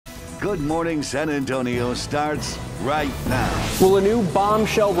Good Morning San Antonio starts right now. Will a new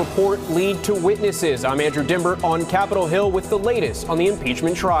bombshell report lead to witnesses? I'm Andrew Dimbert on Capitol Hill with the latest on the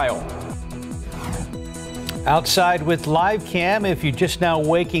impeachment trial. Outside with live cam. If you're just now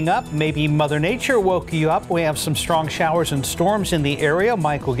waking up, maybe Mother Nature woke you up. We have some strong showers and storms in the area.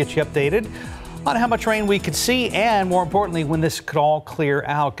 Mike will get you updated on how much rain we could see and, more importantly, when this could all clear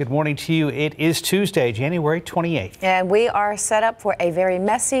out. Good morning to you. It is Tuesday, January 28th. And we are set up for a very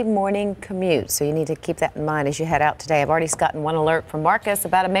messy morning commute, so you need to keep that in mind as you head out today. I've already gotten one alert from Marcus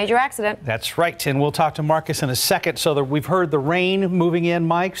about a major accident. That's right, and we'll talk to Marcus in a second. So we've heard the rain moving in,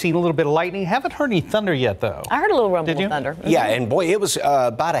 Mike, seen a little bit of lightning. Haven't heard any thunder yet, though. I heard a little rumble of thunder. Yeah, and boy, it was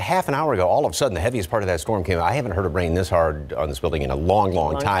about a half an hour ago. All of a sudden, the heaviest part of that storm came out. I haven't heard it rain this hard on this building in a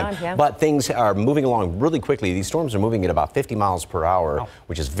long time. Yeah. But things are moving along really quickly. These storms are moving at about 50 miles per hour, wow,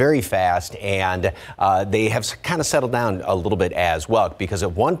 which is very fast, and they have kind of settled down a little bit as well, because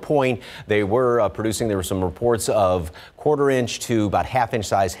at one point they were there were some reports of quarter-inch to about half-inch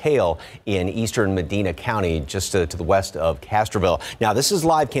size hail in eastern Medina County, just to the west of Castroville. Now, this is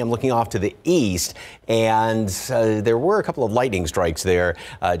live cam looking off to the east, and there were a couple of lightning strikes there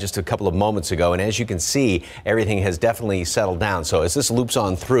just a couple of moments ago, and as you can see, everything has definitely settled down. So as this loops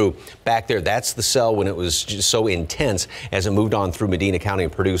on through back there, that's the cell when it was just so intense as it moved on through Medina County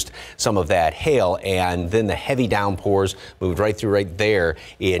and produced some of that hail, and then the heavy downpours moved right through right there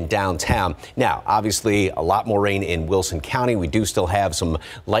in downtown. Now, obviously, a lot more rain in Wilson County. We do still have some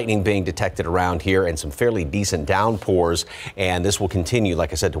lightning being detected around here and some fairly decent downpours, and this will continue,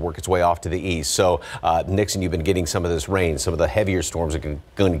 like I said, to work its way off to the east. So, Nixon, you've been getting some of this rain. Some of the heavier storms are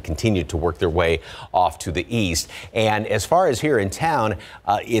going to continue to work their way off to the east. And as far as here in town,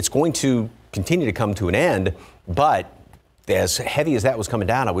 it's going to continue to come to an end, but as heavy as that was coming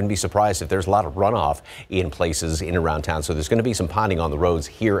down, I wouldn't be surprised if there's a lot of runoff in places in and around town. So there's going to be some ponding on the roads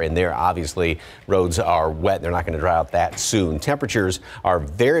here and there. Obviously, roads are wet. They're not going to dry out that soon. Temperatures are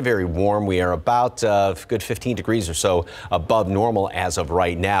very, very warm. We are about a good 15 degrees or so above normal as of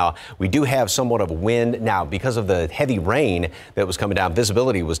right now. We do have somewhat of a wind. Now, because of the heavy rain that was coming down,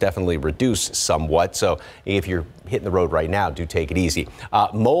 visibility was definitely reduced somewhat. So if you're hitting the road right now, do take it easy.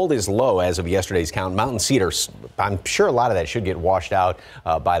 Mold is low as of yesterday's count. Mountain cedar, I'm sure a lot of that should get washed out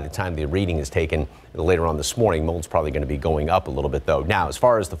by the time the reading is taken later on this morning. Mold's probably going to be going up a little bit, though. Now, as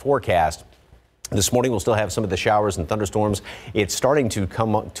far as the forecast, this morning we'll still have some of the showers and thunderstorms. It's starting to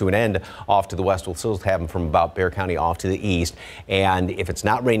come to an end off to the west. We'll still have them from about Bexar County off to the east. And if it's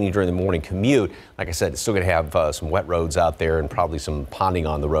not raining during the morning commute, like I said, it's still going to have some wet roads out there and probably some ponding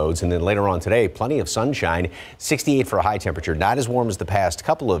on the roads. And then later on today, plenty of sunshine, 68 for a high temperature. Not as warm as the past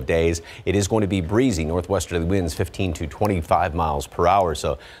couple of days. It is going to be breezy. Northwesterly winds 15 to 25 miles per hour.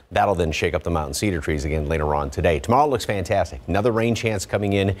 So that'll then shake up the mountain cedar trees again later on today. Tomorrow looks fantastic. Another rain chance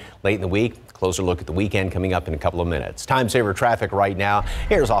coming in late in the week. Closer look at the weekend coming up in a couple of minutes. Time saver traffic right now.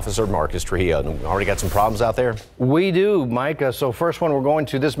 Here's Officer Marcus Trujillo. Already got some problems out there? We do, Mike. So first one, we're going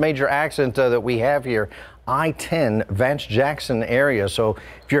to this major accident that we have here. I-10 Vance Jackson area. So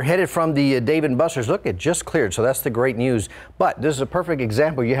if you're headed from the Dave & Buster's, look, it just cleared. So that's the great news. But this is a perfect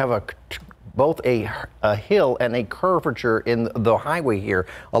example. You have both a hill and a curvature in the highway here,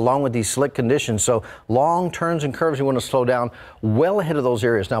 along with these slick conditions. So long turns and curves, you want to slow down well ahead of those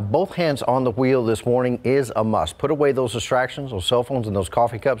areas. Now, both hands on the wheel this morning is a must. Put away those distractions, those cell phones and those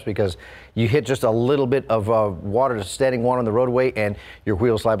coffee cups, because you hit just a little bit of standing water on the roadway and your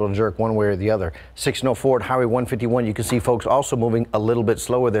wheel's liable to jerk one way or the other. 604 at Highway 151, you can see folks also moving a little bit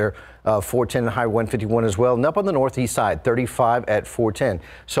slower there. 410 and Highway 151 as well. And up on the northeast side, 35 at 410.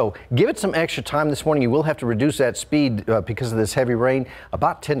 So give it some extra time this morning. You will have to reduce that speed because of this heavy rain,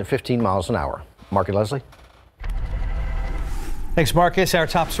 about 10 to 15 miles an hour. Mark and Leslie. Thanks, Marcus. Our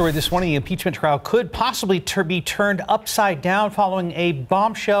top story this morning, the impeachment trial could possibly be turned upside down following a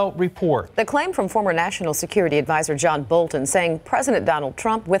bombshell report. The claim from former National Security Advisor John Bolton saying President Donald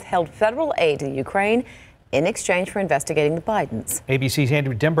Trump withheld federal aid to Ukraine in exchange for investigating the Bidens. ABC's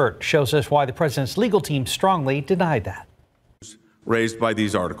Andrew Dimbert shows us why the president's legal team strongly denied that. Raised by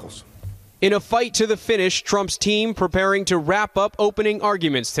these articles. In a fight to the finish, Trump's team preparing to wrap up opening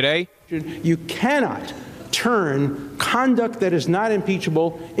arguments today. You cannot turn conduct that is not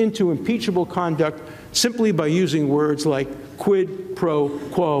impeachable into impeachable conduct simply by using words like quid pro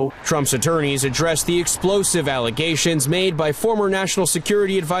quo. Trump's attorneys addressed the explosive allegations made by former National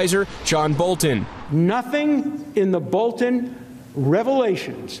Security Advisor John Bolton. Nothing in the Bolton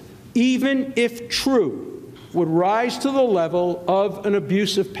revelations, even if true, would rise to the level of an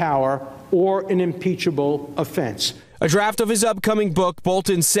abuse of power or an impeachable offense. A draft of his upcoming book,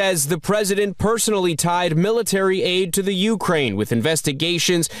 Bolton says the president personally tied military aid to the Ukraine with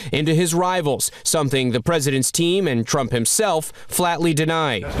investigations into his rivals, something the president's team and Trump himself flatly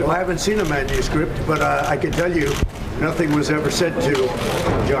deny. So I haven't seen a manuscript, but I can tell you nothing was ever said to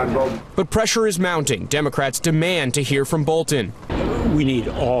John Bolton. But pressure is mounting. Democrats demand to hear from Bolton. We need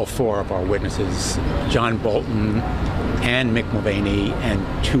all four of our witnesses, John Bolton and Mick Mulvaney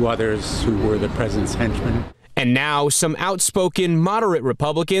and two others who were the president's henchmen. And now some outspoken moderate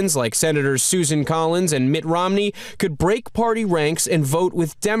Republicans like Senators Susan Collins and Mitt Romney could break party ranks and vote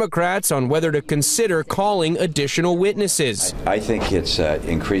with Democrats on whether to consider calling additional witnesses. I think it's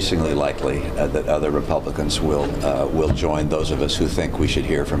increasingly likely that other Republicans will join those of us who think we should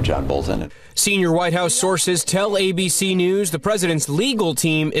hear from John Bolton. Senior White House sources tell ABC News the president's legal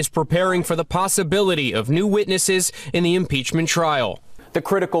team is preparing for the possibility of new witnesses in the impeachment trial. The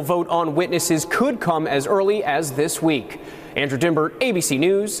critical vote on witnesses could come as early as this week. Andrew Dimbert, ABC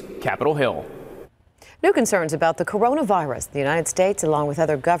News, Capitol Hill. New concerns about the coronavirus. The United States, along with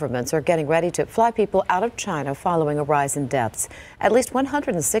other governments, are getting ready to fly people out of China following a rise in deaths. At least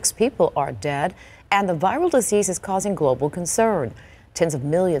 106 people are dead, and the viral disease is causing global concern. Tens of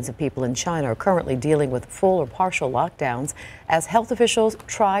millions of people in China are currently dealing with full or partial lockdowns as health officials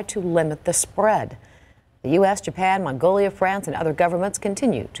try to limit the spread. The U.S., Japan, Mongolia, France, and other governments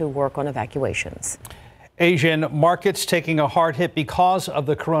continue to work on evacuations. Asian markets taking a hard hit because of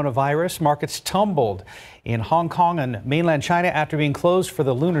the coronavirus. Markets tumbled in Hong Kong and mainland China after being closed for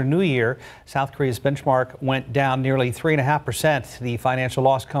the Lunar New Year. South Korea's benchmark went down nearly 3.5%. The financial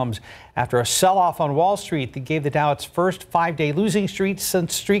loss comes after a sell-off on Wall Street that gave the Dow its first five-day losing streak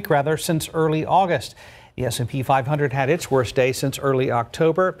since early August. The S&P 500 had its worst day since early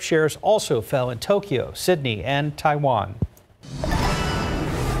October. Shares also fell in Tokyo, Sydney, and Taiwan.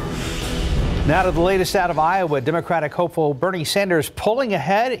 Now to the latest out of Iowa. Democratic hopeful Bernie Sanders pulling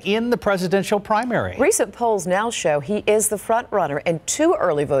ahead in the presidential primary. Recent polls now show he is the front runner in two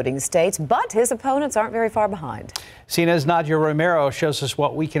early voting states, but his opponents aren't very far behind. CNN's Nadia Romero shows us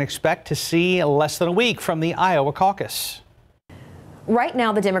what we can expect to see in less than a week from the Iowa caucus. Right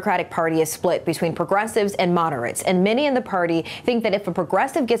now, the Democratic Party is split between progressives and moderates, and many in the party think that if a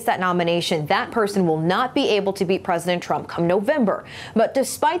progressive gets that nomination, that person will not be able to beat President Trump come November. But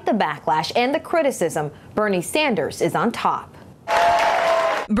despite the backlash and the criticism, Bernie Sanders is on top.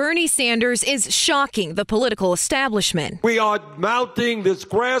 Bernie Sanders is shocking the political establishment. We are mounting this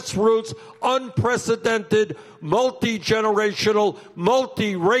grassroots, unprecedented, multi-generational,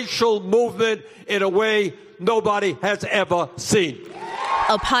 multi-racial movement in a way nobody has ever seen.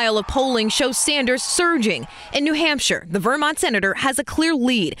 A pile of polling shows Sanders surging. In New Hampshire, the Vermont senator has a clear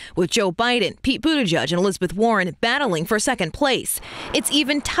lead, with Joe Biden, Pete Buttigieg, and Elizabeth Warren battling for second place. It's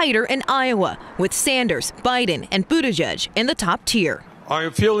even tighter in Iowa, with Sanders, Biden, and Buttigieg in the top tier. I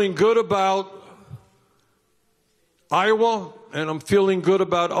am feeling good about Iowa, and I'm feeling good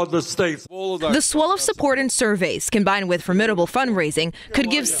about other states. The swell of support in surveys, combined with formidable fundraising, could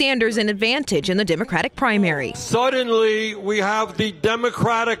give Sanders an advantage in the Democratic primary. Suddenly, we have the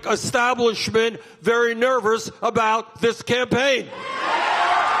Democratic establishment very nervous about this campaign.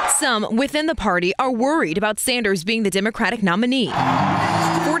 Some within the party are worried about Sanders being the Democratic nominee.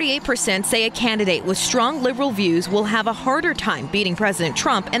 48% say a candidate with strong liberal views will have a harder time beating President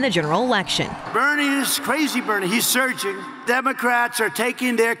Trump in the general election. Bernie is crazy, Bernie. He's surging. Democrats are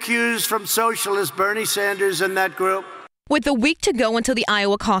taking their cues from socialist Bernie Sanders and that group. With a week to go until the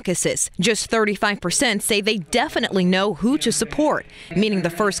Iowa caucuses, just 35% say they definitely know who to support, meaning the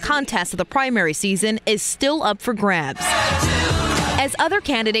first contest of the primary season is still up for grabs. As other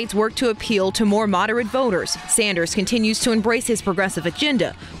candidates work to appeal to more moderate voters, Sanders continues to embrace his progressive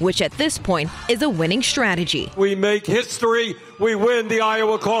agenda, which at this point is a winning strategy. We make history, we win the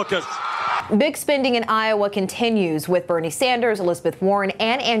Iowa caucus. Big spending in Iowa continues, with Bernie Sanders, Elizabeth Warren,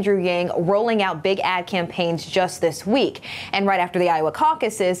 and Andrew Yang rolling out big ad campaigns just this week. And right after the Iowa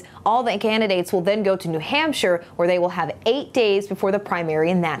caucuses, all the candidates will then go to New Hampshire, where they will have 8 days before the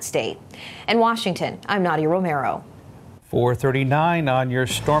primary in that state. In Washington, I'm Nadia Romero. 4:39 on your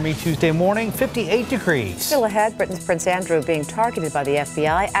stormy Tuesday morning, 58 degrees. Still ahead, Britain's Prince Andrew being targeted by the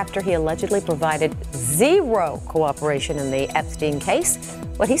FBI after he allegedly provided zero cooperation in the Epstein case.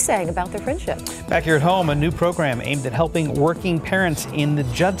 What he's saying about their friendship. Back here at home, a new program aimed at helping working parents in the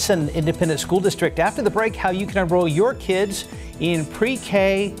Judson Independent School District. After the break, how you can enroll your kids in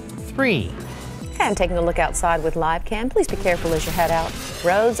pre-K 3. And taking a look outside with live cam. Please be careful as you head out.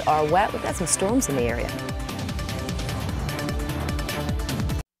 Roads are wet. We've got some storms in the area.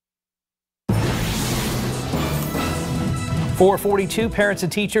 442 parents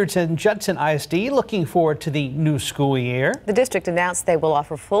and teachers in Judson ISD looking forward to the new school year. The district announced they will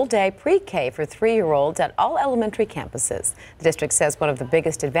offer full-day pre-K for 3-year-olds at all elementary campuses. The district says one of the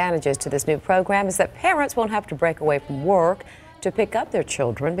biggest advantages to this new program is that parents won't have to break away from work to pick up their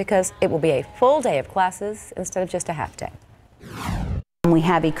children because it will be a full day of classes instead of just a half day. We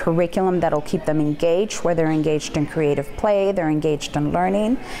have a curriculum that'll keep them engaged, where they're engaged in creative play, they're engaged in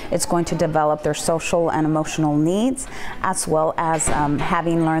learning. It's going to develop their social and emotional needs, as well as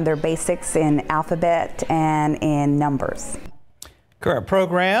having learned their basics in alphabet and in numbers. Current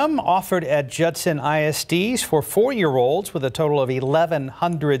program offered at Judson ISDs for 4-year-olds with a total of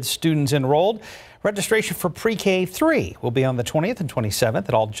 1,100 students enrolled. Registration for pre-K 3 will be on the 20th and 27th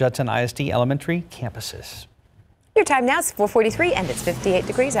at all Judson ISD elementary campuses. Your time now is 4:43 and it's 58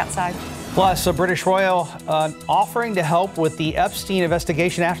 degrees outside. Plus, a British royal offering to help with the Epstein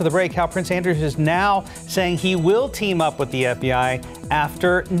investigation after the break. How Prince Andrew is now saying he will team up with the FBI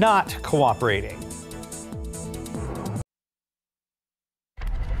after not cooperating.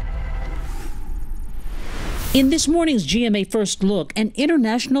 In this morning's GMA First Look, an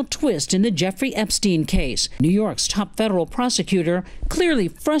international twist in the Jeffrey Epstein case. New York's top federal prosecutor clearly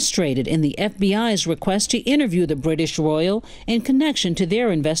frustrated in the FBI's request to interview the British royal in connection to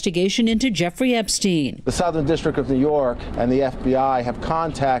their investigation into Jeffrey Epstein. The Southern District of New York and the FBI have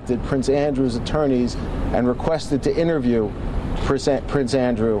contacted Prince Andrew's attorneys and requested to interview Prince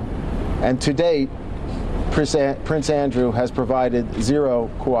Andrew. And to date, Prince Andrew has provided zero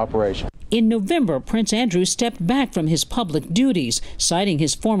cooperation. In November, Prince Andrew stepped back from his public duties, citing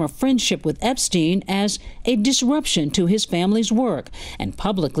his former friendship with Epstein as a disruption to his family's work, and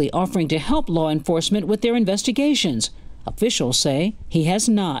publicly offering to help law enforcement with their investigations. Officials say he has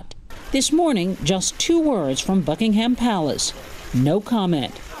not. This morning, just 2 words from Buckingham Palace. No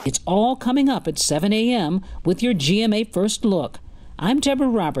comment. It's all coming up at 7 a.m. with your GMA First Look. I'm Deborah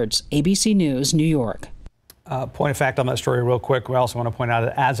Roberts, ABC News, New York. Point of fact on that story real quick, we also want to point out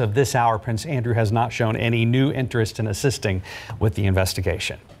that as of this hour, Prince Andrew has not shown any new interest in assisting with the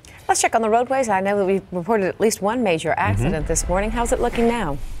investigation. Let's check on the roadways. I know that we reported at least one major accident this morning. How's it looking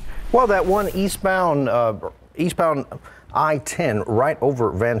now? Well, that one eastbound I-10 right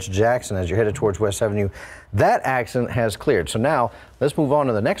over Vance Jackson as you're headed towards West Avenue, that accident has cleared. So now let's move on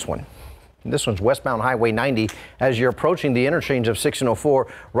to the next one. This one's westbound Highway 90 as you're approaching the interchange of 6 and 04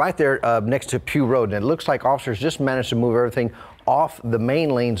 right there next to Pew Road. And it looks like officers just managed to move everything off the main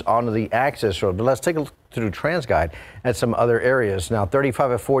lanes onto the access road. But let's take a look through TransGuide at some other areas. Now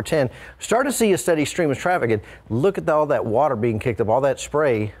 35 at 410, start to see a steady stream of traffic. And look at all that water being kicked up, all that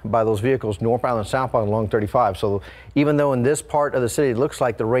spray by those vehicles northbound and southbound along 35. So even though in this part of the city it looks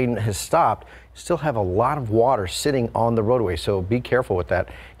like the rain has stopped, still have a lot of water sitting on the roadway, so be careful with that.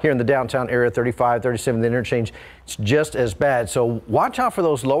 Here in the downtown area, 35, 37, the interchange, it's just as bad. So watch out for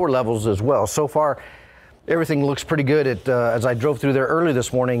those lower levels as well. So far, everything looks pretty good. As I drove through there early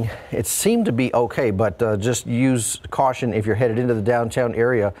this morning, it seemed to be okay, but just use caution if you're headed into the downtown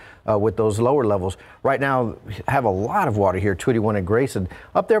area with those lower levels. Right now, have a lot of water here, 281 and Grayson.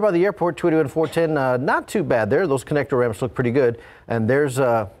 Up there by the airport, 281 and 410, not too bad there. Those connector ramps look pretty good. And there's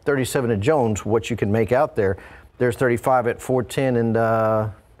 37 at Jones, what you can make out there. There's 35 at 410, and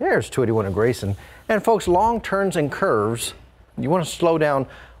there's 281 at Grayson. And folks, long turns and curves, you want to slow down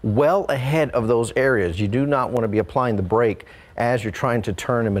well ahead of those areas. You do not want to be applying the brake as you're trying to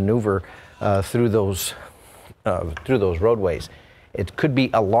turn and maneuver through those roadways. It could be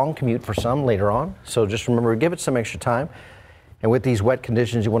a long commute for some later on, so just remember, give it some extra time. And with these wet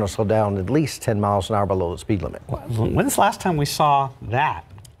conditions, you want to slow down at least 10 miles an hour below the speed limit. When's the last time we saw that?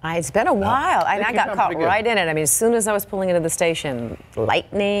 It's been a while, and I got caught right in it. I mean, as soon as I was pulling into the station,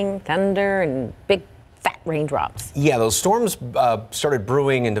 lightning, thunder, and big fat raindrops. Yeah, those storms started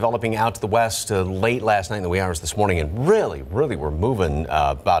brewing and developing out to the west late last night in the wee hours this morning, and really were moving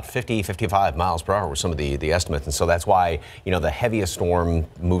about 50, 55 miles per hour were some of the estimates. And so that's why, you know, the heaviest storm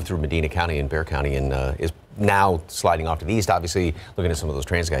moved through Medina County and Bexar County and is now sliding off to the east. Obviously, looking at some of those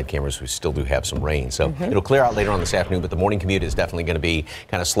TransGuide cameras, we still do have some rain. So it'll clear out later on this afternoon, but the morning commute is definitely going to be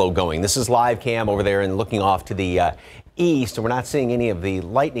kind of slow going. This is live cam over there and looking off to the east, and we're not seeing any of the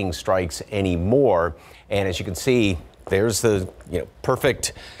lightning strikes anymore. And as you can see, there's the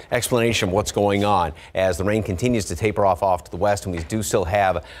perfect explanation of what's going on as the rain continues to taper off to the west, and we do still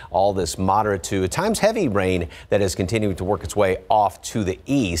have all this moderate to at times heavy rain that is continuing to work its way off to the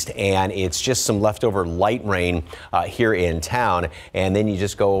east, and it's just some leftover light rain here in town. And then you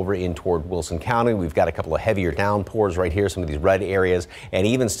just go over in toward Wilson County. We've got a couple of heavier downpours right here, some of these red areas, and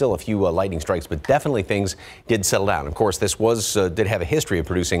even still a few lightning strikes, but definitely things did settle down. Of course, this did have a history of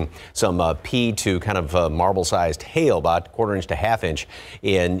producing some pea to kind of marble-sized hail. about a quarter inch to half inch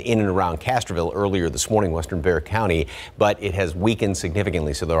in and around Castroville earlier this morning, western Bexar County, but it has weakened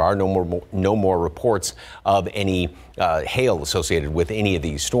significantly, so there are no more reports of any hail associated with any of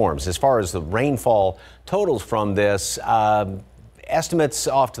these storms. As far as the rainfall totals from this, estimates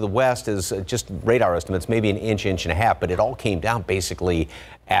off to the west is just radar estimates, maybe an inch and a half, but it all came down basically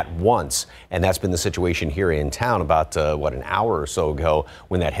at once. And that's been the situation here in town about, an hour or so ago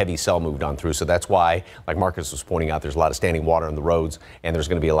when that heavy cell moved on through. So that's why, like Marcus was pointing out, there's a lot of standing water on the roads and there's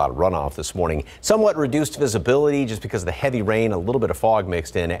going to be a lot of runoff this morning. Somewhat reduced visibility just because of the heavy rain, a little bit of fog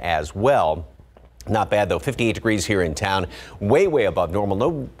mixed in as well. Not bad, though. 58 degrees here in town, way above normal.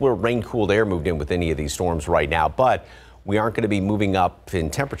 No rain-cooled air moved in with any of these storms right now, but we aren't going to be moving up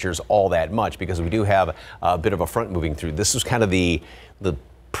in temperatures all that much because we do have a bit of a front moving through. This is kind of the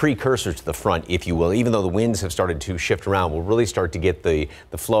precursor to the front, if you will. Even though the winds have started to shift around, we'll really start to get the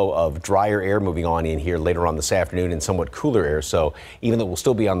flow of drier air moving on in here later on this afternoon and somewhat cooler air. So even though we'll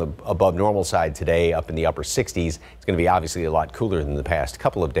still be on the above normal side today, up in the upper 60s, it's going to be obviously a lot cooler than the past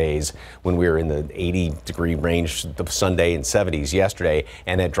couple of days when we were in the 80-degree range the Sunday and 70s yesterday.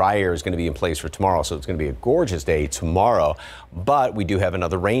 And that dry air is going to be in place for tomorrow. So it's going to be a gorgeous day tomorrow. But we do have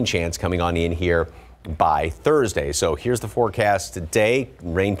another rain chance coming on in here by Thursday. So here's the forecast today.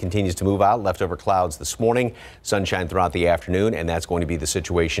 Rain continues to move out, leftover clouds this morning, sunshine throughout the afternoon, and that's going to be the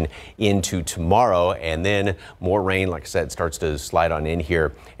situation into tomorrow. And then more rain, like I said, starts to slide on in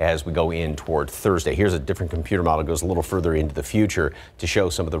here as we go in toward Thursday. Here's a different computer model, goes a little further into the future to show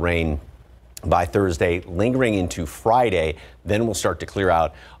some of the rain by Thursday, lingering into Friday. Then we'll start to clear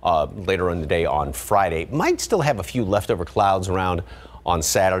out later in the day on Friday. Might still have a few leftover clouds around on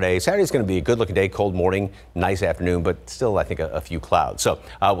Saturday. Saturday's going to be a good looking day, cold morning, nice afternoon, but still I think a few clouds. So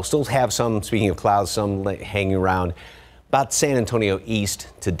we'll still have some, speaking of clouds, some hanging around about San Antonio east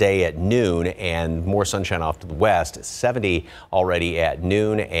today at noon, and more sunshine off to the west. 70 already at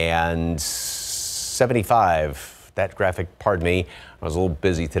noon and 75. That graphic, pardon me, I was a little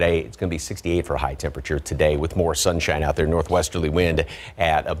busy today. It's going to be 68 for a high temperature today with more sunshine out there. Northwesterly wind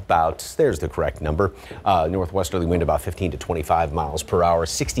at about, there's the correct number, northwesterly wind about 15 to 25 miles per hour.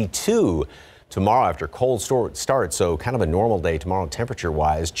 62 tomorrow after cold start, so kind of a normal day tomorrow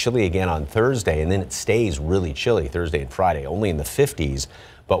temperature-wise. Chilly again on Thursday, and then it stays really chilly Thursday and Friday, only in the 50s.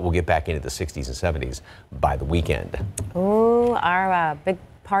 But we'll get back into the 60s and 70s by the weekend. Ooh, our big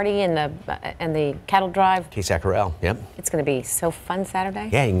party in the cattle drive. K-Sac-Corral, yep. It's going to be so fun Saturday.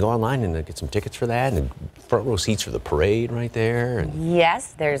 Yeah, you can go online and get some tickets for that, and front row seats for the parade right there. And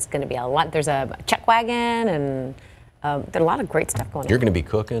yes, there's going to be a lot. There's a chuck wagon, and there's a lot of great stuff going on. You're going to be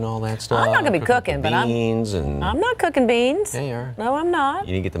cooking all that stuff? I'm not going to be cooking, but I'm not cooking beans. Yeah, you are. No, I'm not.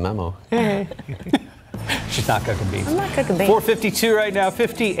 You didn't get the memo. She's not cooking beans. I'm not cooking beans. 4:52 right now,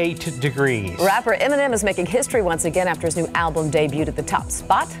 58 degrees. Rapper Eminem is making history once again after his new album debuted at the top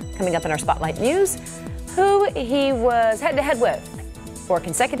spot. Coming up in our Spotlight News, who he was head-to-head with for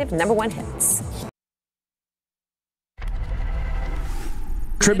consecutive #1 hits.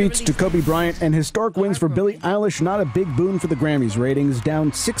 Tributes to Kobe Bryant and historic wins for Billie Eilish, not a big boon for the Grammys. Ratings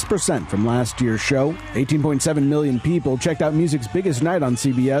down 6% from last year's show. 18.7 million people checked out music's biggest night on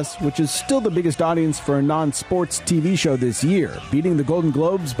CBS, which is still the biggest audience for a non-sports TV show this year, beating the Golden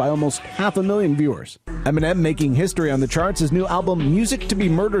Globes by almost 500,000 viewers. Eminem making history on the charts. His new album, Music to Be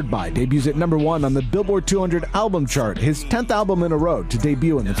Murdered By, debuts at #1 on the Billboard 200 album chart, his 10th album in a row to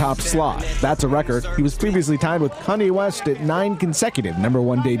debut in the top slot. That's a record. He was previously tied with Kanye West at 9 consecutive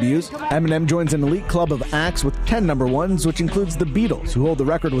 #1 debuts. Eminem joins an elite club of acts with 10 #1s, which includes the Beatles, who hold the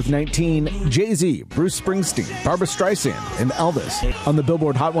record with 19, Jay-Z, Bruce Springsteen, Barbra Streisand, and Elvis. On the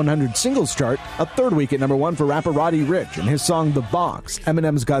Billboard Hot 100 singles chart, a third week at #1 for rapper Roddy Ricch and his song The Box.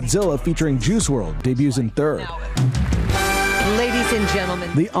 Eminem's Godzilla featuring Juice WRLD debuts in third. Ladies and gentlemen,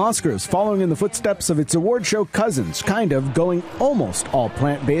 the Oscars, following in the footsteps of its award show cousins, kind of going almost all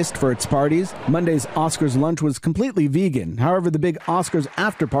plant-based for its parties. Monday's Oscars lunch was completely vegan. However, the big Oscars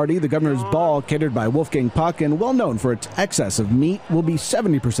after party, the Governor's Ball, catered by Wolfgang Puck and well known for its excess of meat, will be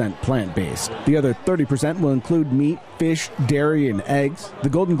 70% plant-based. The other 30% will include meat, fish, dairy, and eggs. The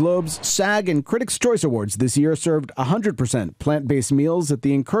Golden Globes, SAG, and Critics' Choice Awards this year served 100% plant-based meals at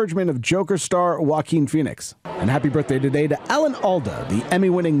the encouragement of Joker star Joaquin Phoenix. And happy birthday today to Alan Alda, the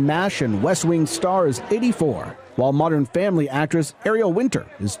Emmy-winning MASH and West Wing star, is 84, while Modern Family actress Ariel Winter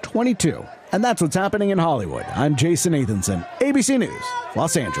is 22. And that's what's happening in Hollywood. I'm Jason Nathanson, ABC News,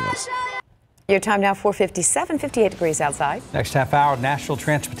 Los Angeles. Your time now, 4:57, 58 degrees outside. Next half hour, National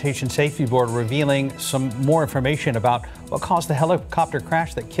Transportation Safety Board revealing some more information about what caused the helicopter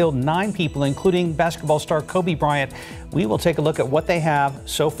crash that killed 9 people, including basketball star Kobe Bryant. We will take a look at what they have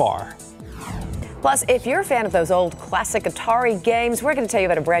so far. Plus, if you're a fan of those old classic Atari games, we're going to tell you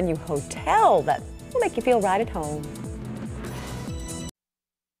about a brand new hotel that will make you feel right at home.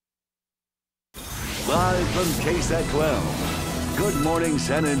 Live from KSAT 12. Good Morning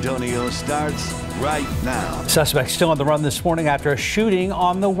San Antonio starts right now. Suspects still on the run this morning after a shooting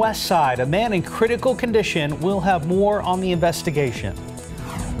on the west side. A man in critical condition. We'll have more on the investigation.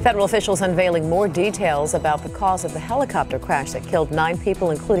 Federal officials unveiling more details about the cause of the helicopter crash that killed 9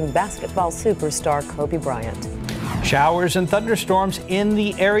 people, including basketball superstar Kobe Bryant. Showers and thunderstorms in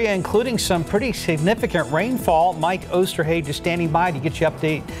the area, including some pretty significant rainfall. Mike Osterhage is standing by to get you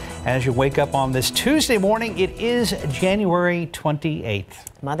update as you wake up on this Tuesday morning. It is January 28th.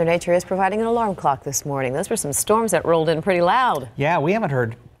 Mother Nature is providing an alarm clock this morning. Those were some storms that rolled in pretty loud. Yeah, we haven't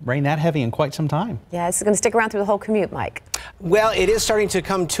heard rain that heavy in quite some time. Yeah, this is going to stick around through the whole commute, Mike. Well, it is starting to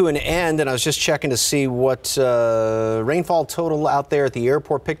come to an end, and I was just checking to see what rainfall total out there at the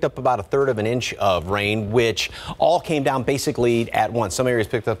airport. Picked up about 1/3 of an inch of rain, which all came down basically at once. Some areas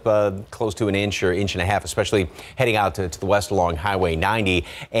picked up close to an inch or inch and a half, especially heading out to the west along Highway 90.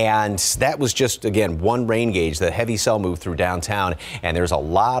 And that was just, again, one rain gauge. The heavy cell moved through downtown, and there's a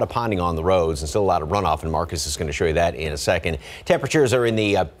lot of ponding on the roads and still a lot of runoff, and Marcus is going to show you that in a second. Temperatures are in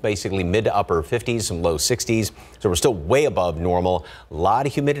the basically mid to upper 50s, some low 60s, so we're still way above normal. A lot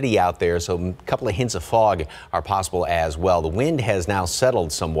of humidity out there, so a couple of hints of fog are possible as well. The wind has now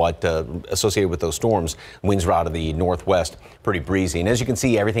settled somewhat associated with those storms. Winds are out of the northwest, pretty breezy. And as you can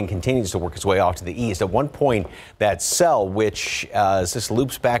see, everything continues to work its way off to the east. At one point, that cell, which as this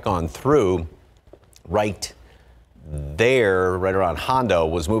loops back on through right there, right around Hondo,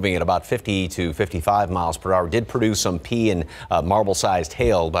 was moving at about 50 to 55 miles per hour. Did produce some pea and marble-sized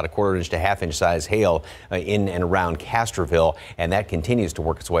hail, about 1/4 inch to 1/2 inch size hail in and around Castroville, and that continues to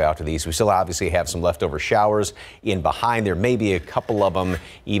work its way out to the east. We still obviously have some leftover showers in behind. There may be a couple of them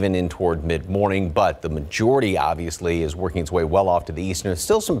even in toward mid-morning, but the majority obviously is working its way well off to the east. And there's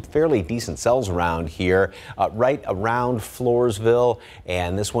still some fairly decent cells around here, right around Floresville,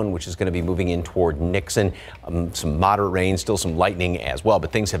 and this one, which is going to be moving in toward Nixon. Some moderate rain, still some lightning as well,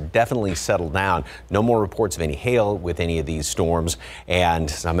 but things have definitely settled down. No more reports of any hail with any of these storms, and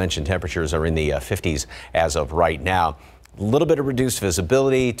as I mentioned, temperatures are in the 50s as of right now. A little bit of reduced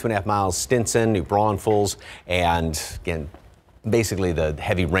visibility, 2.5 miles Stinson, New Braunfels, and again, basically the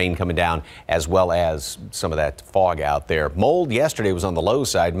heavy rain coming down as well as some of that fog out there. Mold yesterday was on the low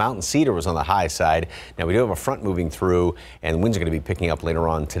side. Mountain cedar was on the high side. Now we do have a front moving through, and winds are going to be picking up later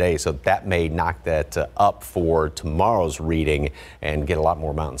on today, so that may knock that up for tomorrow's reading and get a lot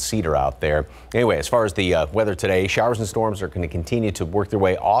more mountain cedar out there. Anyway, as far as the weather today, showers and storms are going to continue to work their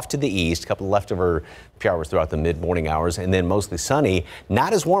way off to the east. A couple of leftover showers throughout the mid-morning hours, and then mostly sunny.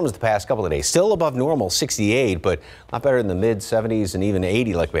 Not as warm as the past couple of days. Still above normal, 68, but a lot better in the mid-70s and even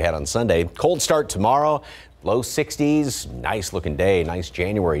 80 like we had on Sunday. Cold start tomorrow. Low 60s, nice looking day, nice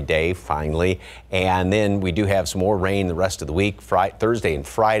January day finally. And then we do have some more rain the rest of the week, Thursday and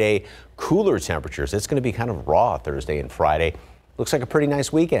Friday. Cooler temperatures. It's going to be kind of raw Thursday and Friday. Looks like a pretty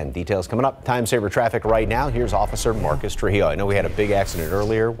nice weekend. Details coming up. Time saver traffic right now. Here's Officer Marcus Trujillo. I know we had a big accident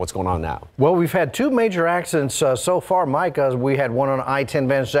earlier. What's going on now? Well, we've had 2 major accidents so far, Mike. We had one on I-10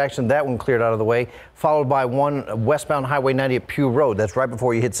 Vance Jackson. That one cleared out of the way, followed by one westbound Highway 90 at Pugh Road. That's right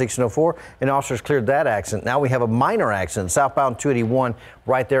before you hit 1604, and officers cleared that accident. Now we have a minor accident, southbound 281,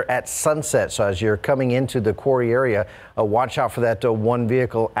 right there at Sunset. So as you're coming into the quarry area, watch out for that one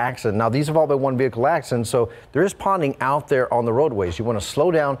vehicle accident. Now, these have all been one vehicle accidents, so there is ponding out there on the roadways. You want to slow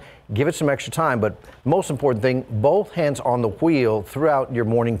down, give it some extra time, but most important thing, both hands on the wheel throughout your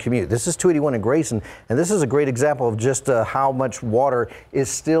morning commute. This is 281 in Grayson, and this is a great example of just how much water is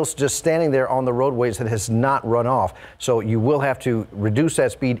still just standing there on the roadways that has not run off. So you will have to reduce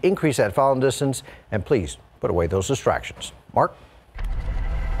that speed, increase that following distance, and please put away those distractions. Mark?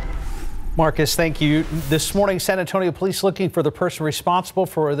 Marcus, thank you. This morning, San Antonio police looking for the person responsible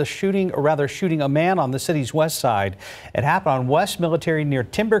for the shooting, or rather shooting a man on the city's west side. It happened on West Military near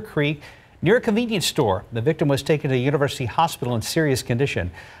Timber Creek, near a convenience store. The victim was taken to University Hospital in serious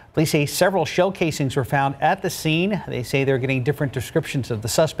condition. Police say several shell casings were found at the scene. They say they're getting different descriptions of the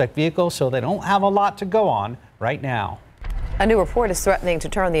suspect vehicle, so they don't have a lot to go on right now. A new report is threatening to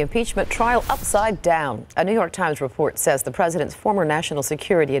turn the impeachment trial upside down. A New York Times report says the president's former national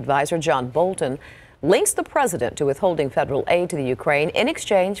security advisor, John Bolton, links the president to withholding federal aid to the Ukraine in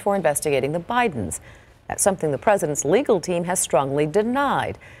exchange for investigating the Bidens. That's something the president's legal team has strongly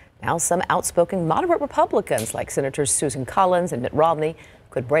denied. Now, some outspoken moderate Republicans, like Senators Susan Collins and Mitt Romney,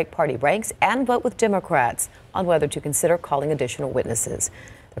 could break party ranks and vote with Democrats on whether to consider calling additional witnesses.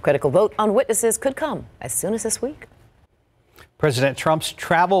 The critical vote on witnesses could come as soon as this week. President Trump's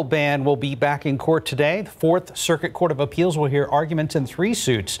travel ban will be back in court today. The Fourth Circuit Court of Appeals will hear arguments in 3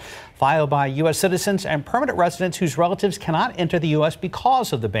 suits filed by U.S. citizens and permanent residents whose relatives cannot enter the U.S.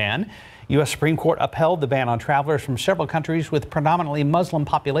 because of the ban. U.S. Supreme Court upheld the ban on travelers from several countries with predominantly Muslim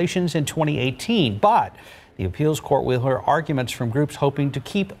populations in 2018. But the appeals court will hear arguments from groups hoping to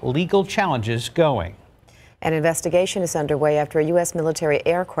keep legal challenges going. An investigation is underway after a U.S. military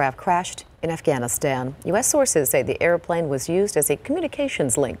aircraft crashed in Afghanistan. U.S. sources say the airplane was used as a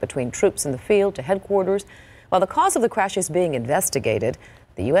communications link between troops in the field to headquarters. While the cause of the crash is being investigated,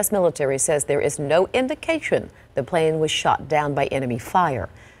 the U.S. military says there is no indication the plane was shot down by enemy fire.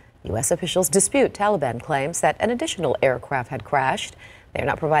 U.S. officials dispute Taliban claims that an additional aircraft had crashed. They are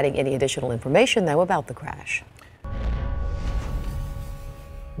not providing any additional information, though, about the crash.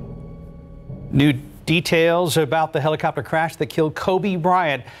 New details about the helicopter crash that killed Kobe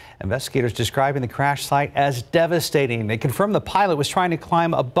Bryant. Investigators describing the crash site as devastating. They confirmed the pilot was trying to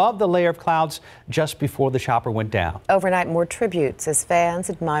climb above the layer of clouds just before the chopper went down. Overnight, more tributes as fans,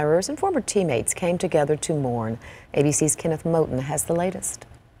 admirers, and former teammates came together to mourn. ABC's Kenneth Moten has the latest.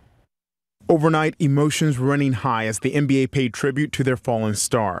 Overnight, emotions running high as the NBA paid tribute to their fallen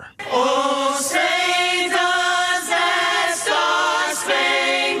star.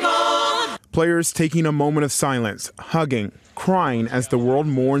 Players taking a moment of silence, hugging, crying as the world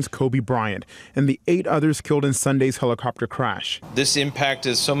mourns Kobe Bryant and the 8 others killed in Sunday's helicopter crash. This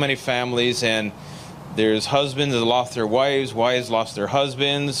impacted so many families, and there's husbands that lost their wives lost their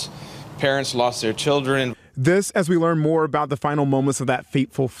husbands, parents lost their children. This as we learn more about the final moments of that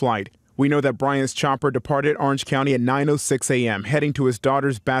fateful flight. We know that Bryant's chopper departed Orange County at 9:06 a.m., heading to his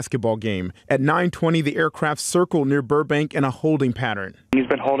daughter's basketball game. At 9:20, the aircraft circled near Burbank in a holding pattern. He's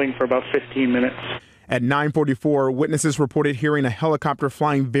been holding for about 15 minutes. At 9:44, witnesses reported hearing a helicopter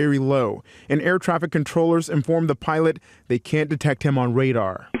flying very low, and air traffic controllers informed the pilot they can't detect him on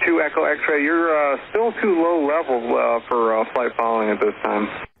radar. 2 Echo X-ray, you're still too low level for flight following at this time.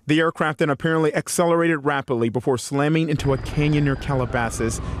 The aircraft then apparently accelerated rapidly before slamming into a canyon near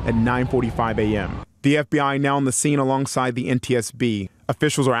Calabasas at 9:45 a.m. The FBI now on the scene alongside the NTSB.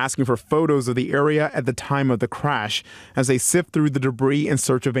 Officials are asking for photos of the area at the time of the crash as they sift through the debris in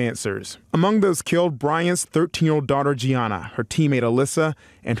search of answers. Among those killed, Bryant's 13-year-old daughter Gianna, her teammate Alyssa,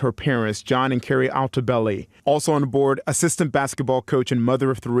 and her parents, John and Carrie Altabelli. Also on board, assistant basketball coach and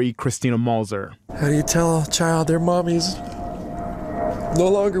mother of 3, Christina Malzer. How do you tell a child their mommy's no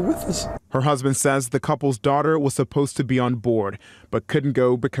longer with us? Her husband says the couple's daughter was supposed to be on board, but couldn't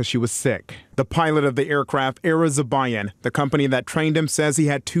go because she was sick. The pilot of the aircraft, Era Zabayan, the company that trained him, says he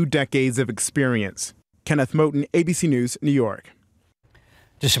had 2 decades of experience. Kenneth Moten, ABC News, New York.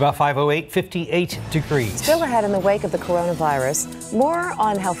 Just about 5:08, 58 degrees. Still ahead in the wake of the coronavirus, more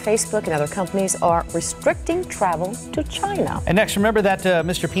on how Facebook and other companies are restricting travel to China. And next, remember that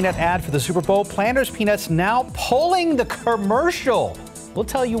Mr. Peanut ad for the Super Bowl? Planters Peanuts now pulling the commercial. We'll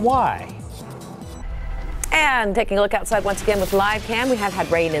tell you why. And taking a look outside once again with live cam, we have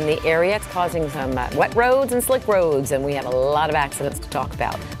had rain in the area. It's causing some wet roads and slick roads, and we have a lot of accidents to talk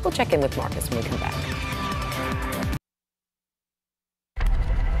about. We'll check in with Marcus when we come back.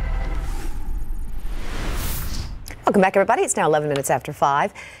 Welcome back, everybody. It's now 11 minutes after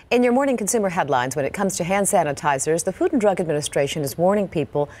 5. In your morning consumer headlines, when it comes to hand sanitizers, the Food and Drug Administration is warning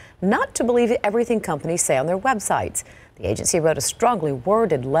people not to believe everything companies say on their websites. The agency wrote a strongly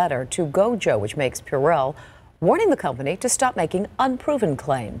worded letter to Gojo, which makes Purell, warning the company to stop making unproven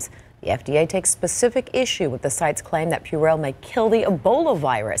claims. The FDA takes specific issue with the site's claim that Purell may kill the Ebola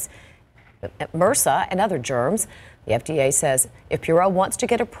virus, MRSA, and other germs. The FDA says if Purell wants to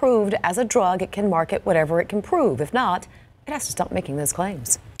get approved as a drug, it can market whatever it can prove. If not, it has to stop making those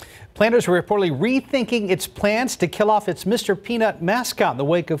claims. Planters are reportedly rethinking its plans to kill off its Mr. Peanut mascot in the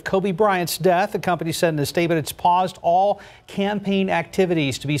wake of Kobe Bryant's death. The company said in a statement it's paused all campaign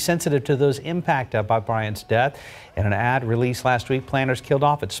activities to be sensitive to those impacted by Bryant's death. In an ad released last week, Planters killed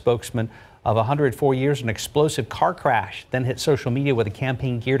off its spokesman of 104 years in an explosive car crash, then hit social media with a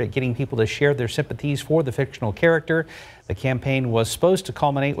campaign geared at getting people to share their sympathies for the fictional character. The campaign was supposed to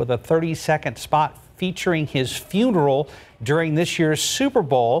culminate with a 30-second spot featuring his funeral during this year's Super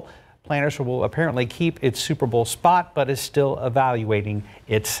Bowl. Planters will apparently keep its Super Bowl spot, but is still evaluating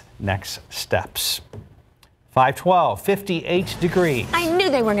its next steps. 5:12, 58 degrees. I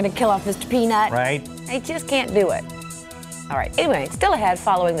knew they weren't going to kill off Mr. Peanut. Right. They just can't do it. All right, anyway, still ahead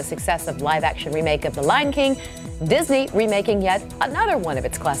following the success of live-action remake of The Lion King, Disney remaking yet another one of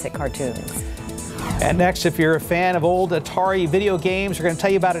its classic cartoons. And next, if you're a fan of old Atari video games, we're going to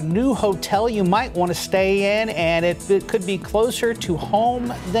tell you about a new hotel you might want to stay in, and it could be closer to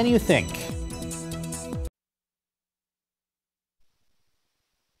home than you think.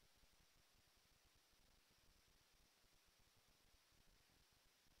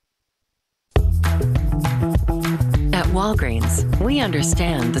 Walgreens, we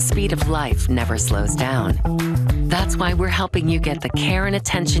understand the speed of life never slows down. That's why we're helping you get the care and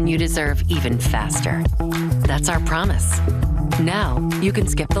attention you deserve even faster. That's our promise. Now, you can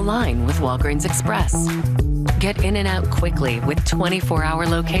skip the line with Walgreens Express. Get in and out quickly with 24-hour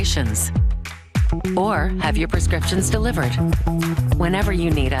locations. Or have your prescriptions delivered. Whenever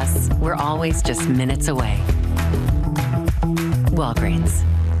you need us, we're always just minutes away. Walgreens.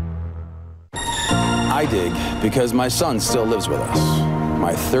 I dig because my son still lives with us.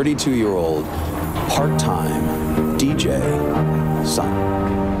 My 32-year-old part-time DJ son.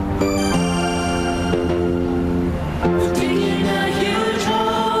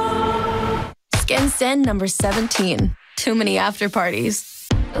 Skin number 17. Too many after parties.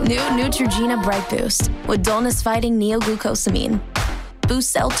 New Neutrogena Bright Boost with dullness-fighting neoglucosamine.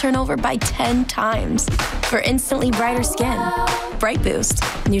 Boost cell turnover by 10 times for instantly brighter skin. Bright Boost.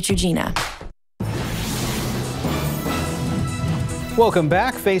 Neutrogena. Welcome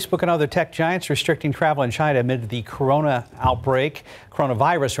back. Facebook and other tech giants restricting travel in China amid the coronavirus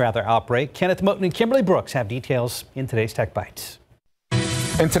outbreak. Kenneth Moten and Kimberly Brooks have details in today's Tech Bites.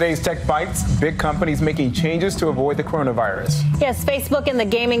 In today's Tech Bites, big companies making changes to avoid the coronavirus. Yes, Facebook and the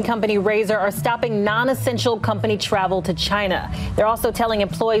gaming company Razer are stopping non-essential company travel to China. They're also telling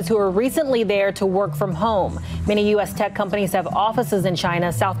employees who were recently there to work from home. Many U.S. tech companies have offices in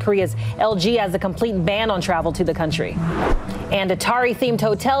China. South Korea's LG has a complete ban on travel to the country. And Atari-themed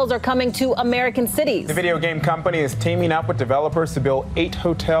hotels are coming to American cities. The video game company is teaming up with developers to build 8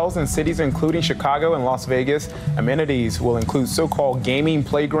 hotels in cities including Chicago and Las Vegas. Amenities will include so-called gaming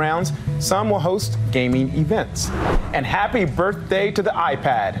playgrounds. Some will host gaming events. And happy birthday to the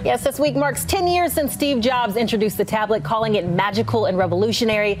iPad. Yes, this week marks 10 years since Steve Jobs introduced the tablet, calling it magical and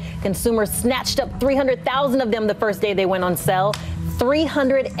revolutionary. Consumers snatched up 300,000 of them the first day they went on sale.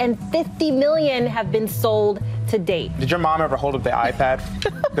 350 million have been sold to date. Did your mom ever hold up the iPad?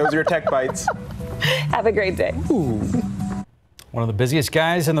 Those are your Tech Bites. Have a great day. Ooh. One of the busiest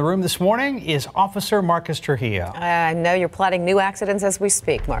guys in the room this morning is Officer Marcus Trujillo. I know you're plotting new accidents as we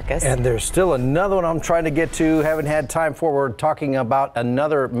speak, Marcus. And there's still another one I'm trying to get to. Haven't had time for. We're talking about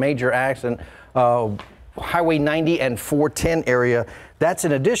another major accident, Highway 90 and 410 area. That's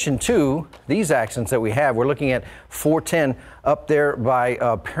in addition to these accidents that we have. We're looking at 410 up there by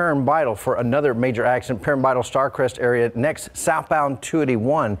Perrin-Bidle for another major accident. Perrin-Bidle Starcrest area. Next, southbound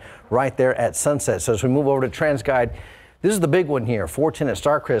 281 right there at Sunset. So as we move over to TransGuide, this is the big one here, 410 at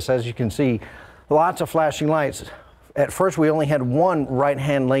Starcrest. As you can see, lots of flashing lights. At first, we only had one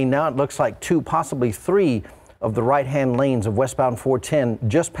right-hand lane. Now it looks like 2, possibly 3 of the right-hand lanes of westbound 410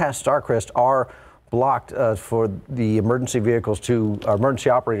 just past Starcrest are blocked for the emergency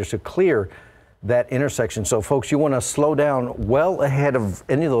operators to clear that intersection. So folks, you want to slow down well ahead of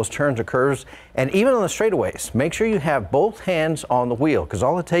any of those turns or curves, and even on the straightaways, make sure you have both hands on the wheel, because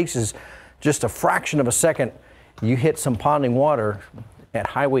all it takes is just a fraction of a second. You hit some ponding water at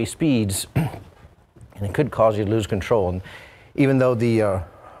highway speeds, and it could cause you to lose control. And even though the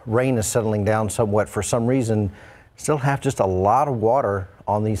rain is settling down somewhat, for some reason, still have just a lot of water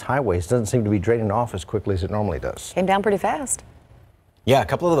on these highways. Doesn't seem to be draining off as quickly as it normally does. Came down pretty fast. Yeah, a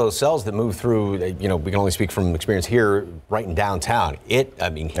couple of those cells that move through, we can only speak from experience here right in downtown. It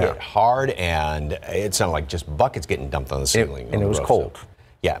hit hard, and it sounded like just buckets getting dumped on the ceiling. And it was cold. So,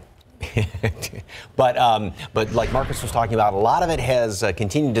 yeah. But like Marcus was talking about, a lot of it has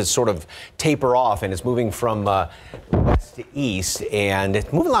continued to sort of taper off, and it's moving from west to east, and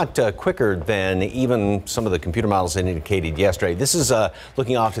it's moving a lot quicker than even some of the computer models indicated yesterday. This is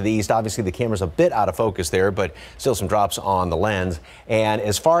looking off to the east. Obviously, the camera's a bit out of focus there, but still some drops on the lens. And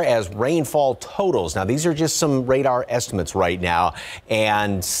as far as rainfall totals, now these are just some radar estimates right now,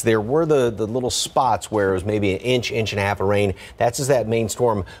 and there were the little spots where it was maybe an inch and a half of rain. That's as that main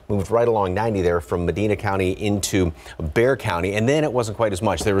storm moved right along 90 there from Medina County into Bexar County, and then it wasn't quite as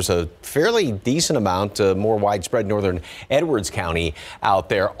much. There was a fairly decent amount, more widespread northern Edwards County out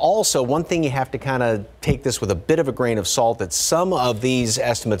there. Also, one thing you have to kind of take this with a bit of a grain of salt, that some of these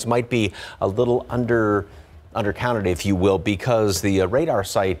estimates might be a little undercounted, if you will, because the radar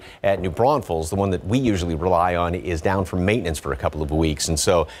site at New Braunfels, the one that we usually rely on, is down for maintenance for a couple of weeks, and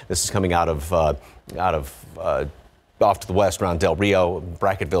so this is coming out of off to the west around Del Rio,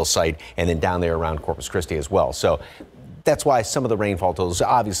 Bracketville site, and then down there around Corpus Christi as well. So That's why some of the rainfall totals,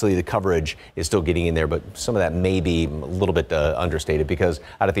 obviously the coverage is still getting in there, but some of that may be a little bit understated, because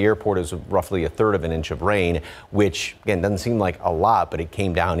out at the airport it was roughly 1/3 of an inch of rain, which again doesn't seem like a lot, but it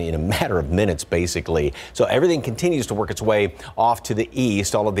came down in a matter of minutes basically. So everything continues to work its way off to the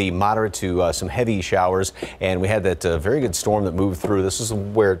east, all of the moderate to some heavy showers, and we had that very good storm that moved through. This is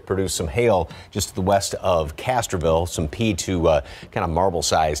where it produced some hail just to the west of Castroville, some P2 kind of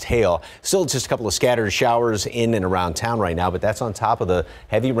marble-sized hail. Still just a couple of scattered showers in and around town right now, but that's on top of the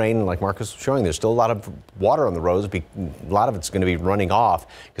heavy rain. And like Marcus was showing, there's still a lot of water on the roads. A lot of it's going to be running off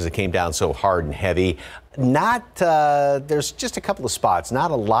because it came down so hard and heavy. There's just a couple of spots,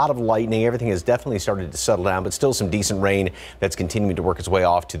 not a lot of lightning. Everything has definitely started to settle down, but still some decent rain that's continuing to work its way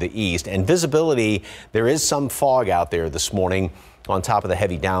off to the east. And visibility, there is some fog out there this morning on top of the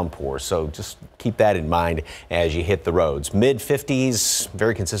heavy downpour. So just keep that in mind as you hit the roads. Mid-50s,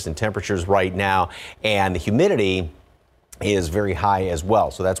 very consistent temperatures right now, and the humidity is very high as well.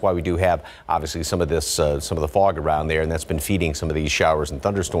 So that's why we do have obviously some of this, some of the fog around there, and that's been feeding some of these showers and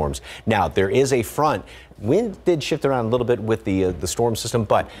thunderstorms. Now there is a front. Wind did shift around a little bit with the storm system,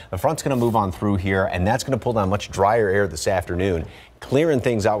 but the front's going to move on through here, and that's going to pull down much drier air this afternoon, clearing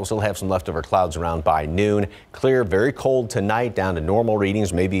things out. We'll still have some leftover clouds around by noon. Clear, very cold tonight, down to normal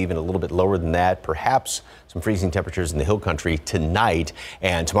readings, maybe even a little bit lower than that. Perhaps some freezing temperatures in the hill country tonight,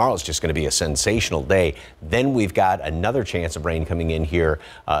 and tomorrow is just going to be a sensational day. Then we've got another chance of rain coming in here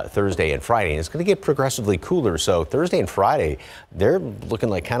Thursday and Friday, and it's going to get progressively cooler. So Thursday and Friday, they're looking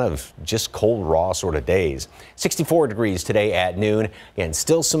like kind of just cold, raw sort of days. 64 degrees today at noon, and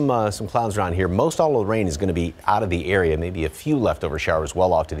still some clouds around here. Most all of the rain is going to be out of the area, maybe a few leftover showers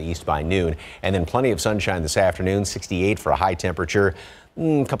well off to the east by noon, and then plenty of sunshine this afternoon. 68 for a high temperature.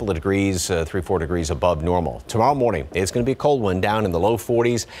 A couple of degrees, 3-4 degrees above normal. Tomorrow morning, it's going to be a cold one, down in the low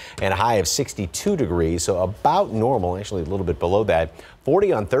 40s and a high of 62 degrees, so about normal, actually a little bit below that.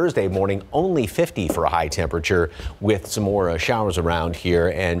 40 on Thursday morning, only 50 for a high temperature with some more showers around here,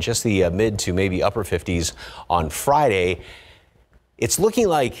 and just the mid to maybe upper 50s on Friday. It's looking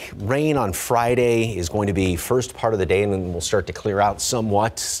like rain on Friday is going to be first part of the day, and then we'll start to clear out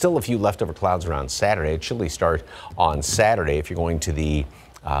somewhat. Still a few leftover clouds around Saturday. A chilly start on Saturday if you're going to the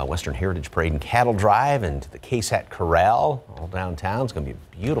Western Heritage Parade and Cattle Drive and to the KSAT Corral all downtown. It's going to be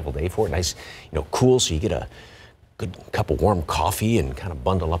a beautiful day for it. Nice, cool, so you get a good cup of warm coffee and kind of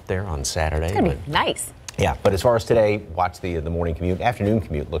bundle up there on Saturday. It's going to be nice. Yeah, but as far as today, watch the morning commute. Afternoon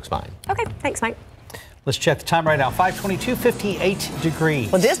commute looks fine. Okay, thanks, Mike. Let's check the time right now. 5:22, 58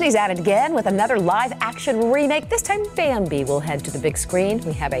 degrees. Well, Disney's at it again with another live-action remake. This time, Bambi will head to the big screen.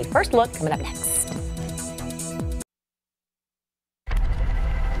 We have a first look coming up next.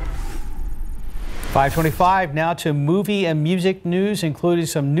 .525 now to movie and music news, including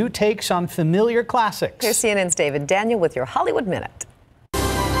some new takes on familiar classics. Here's CNN's David Daniel with your Hollywood Minute.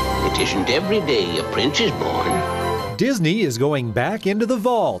 It isn't every day a prince is born. Disney is going back into the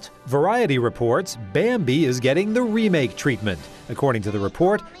vault. Variety reports Bambi is getting the remake treatment. According to the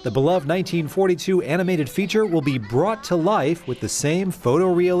report, the beloved 1942 animated feature will be brought to life with the same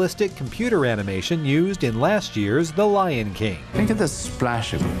photorealistic computer animation used in last year's The Lion King. Think of the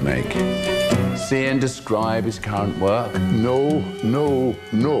splash it would make. See and describe his current work. No, no,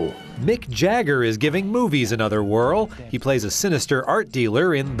 no. Mick Jagger is giving movies another whirl. He plays a sinister art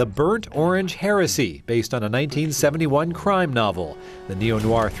dealer in The Burnt Orange Heresy, based on a 1971 crime novel. The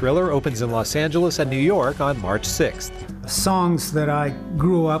neo-noir thriller opens in Los Angeles and New York on March 6th. Songs that I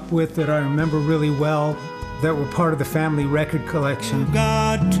grew up with that I remember really well that were part of the family record collection.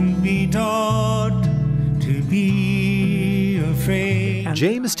 Got to be taught to be afraid.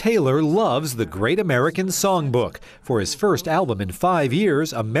 James Taylor loves the Great American Songbook. For his first album in 5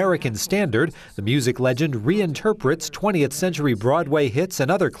 years, American Standard, the music legend reinterprets 20th century Broadway hits and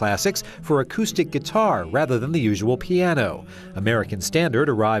other classics for acoustic guitar rather than the usual piano. American Standard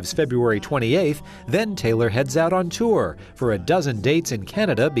arrives February 28th, then Taylor heads out on tour for a dozen dates in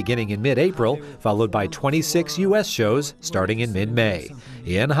Canada beginning in mid-April, followed by 26 U.S. shows starting in mid-May.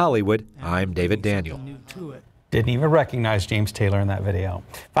 In Hollywood, I'm David Daniel. Didn't even recognize James Taylor in that video.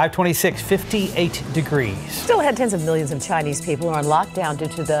 526, 58 degrees. Still ahead, tens of millions of Chinese people are on lockdown due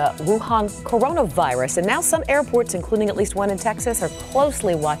to the Wuhan coronavirus. And now some airports, including at least one in Texas, are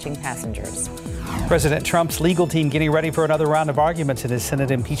closely watching passengers. President Trump's legal team getting ready for another round of arguments in his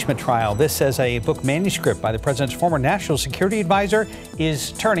Senate impeachment trial. This says a book manuscript by the president's former national security advisor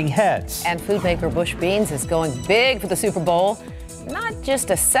is turning heads. And food maker Bush Beans is going big for the Super Bowl. Not just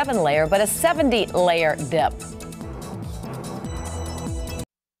a 7-layer, but a 70-layer dip.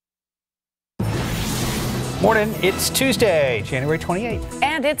 Morning, it's Tuesday, January 28th.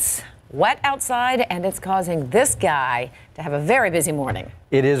 And it's wet outside, and it's causing this guy to have a very busy morning.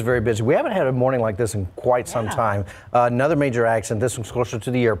 It is very busy. We haven't had a morning like this in quite some time. Another major accident. This one's closer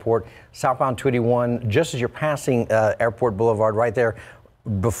to the airport, southbound 281, just as you're passing Airport Boulevard right there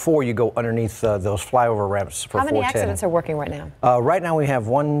before you go underneath those flyover ramps for 410. How many accidents are working right now? Right now we have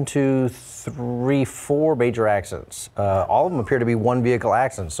 1, 2, 3, 4 major accidents. All of them appear to be one vehicle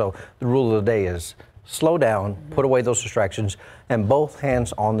accidents. So the rule of the day is slow down, put away those distractions, and both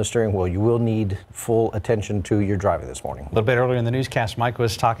hands on the steering wheel. You will need full attention to your driving this morning. A little bit earlier in the newscast, Mike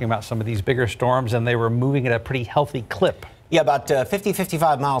was talking about some of these bigger storms, and they were moving at a pretty healthy clip. Yeah, about 50,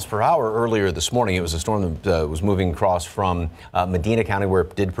 55 miles per hour earlier this morning. It was a storm that was moving across from Medina County, where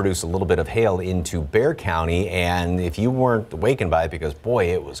it did produce a little bit of hail, into Bexar County. And if you weren't awakened by it, because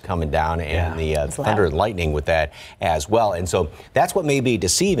boy, it was coming down, and the thunder and lightning with that as well. And so that's what may be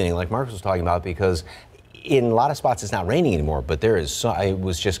deceiving, like Marcus was talking about, because in a lot of spots it's not raining anymore, but there is, it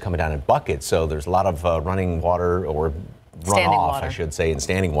was just coming down in buckets. So there's a lot of running water, or runoff, I should say, and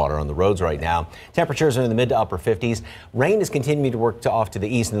standing water on the roads right now. Temperatures are in the mid to upper 50s. Rain is continuing to work off to the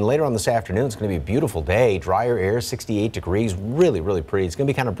east, and then later on this afternoon it's going to be a beautiful day. Drier air, 68 degrees, really, really pretty. It's going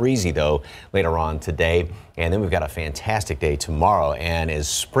to be kind of breezy, though, later on today. And then we've got a fantastic day tomorrow. And as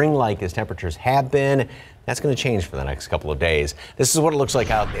spring-like as temperatures have been, that's going to change for the next couple of days. This is what it looks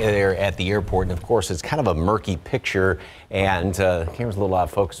like out there at the airport. And of course, it's kind of a murky picture, and the camera's a little out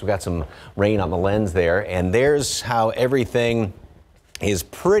of focus. We've got some rain on the lens there, and there's how everything is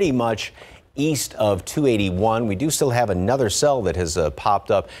pretty much east of 281. We do still have another cell that has popped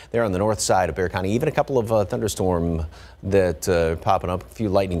up there on the north side of Bexar County. Even a couple of thunderstorm that popping up, a few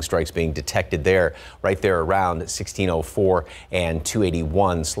lightning strikes being detected there, right there around 1604 and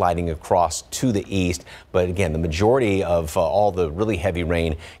 281, sliding across to the east. But again, the majority of all the really heavy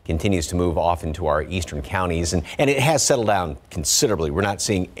rain continues to move off into our eastern counties, and it has settled down considerably. We're not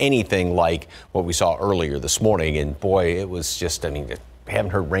seeing anything like what we saw earlier this morning, and boy, it was just, I mean,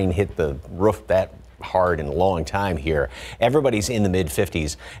 haven't heard rain hit the roof that hard in a long time here. Everybody's in the mid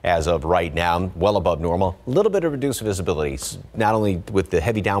 50s as of right now, well above normal. A little bit of reduced visibility, not only with the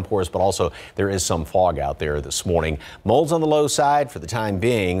heavy downpours, but also there is some fog out there this morning. Mold's on the low side for the time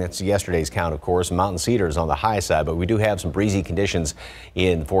being. That's yesterday's count, of course. Mountain cedar is on the high side, but we do have some breezy conditions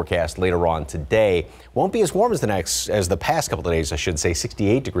in the forecast later on today. Won't be as warm as the past couple of days, I should say.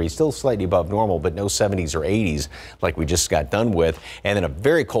 68 degrees, still slightly above normal, but no 70s or 80s like we just got done with. And then a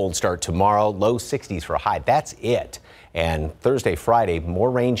very cold start tomorrow, low 60s for a high. That's it. And Thursday, Friday,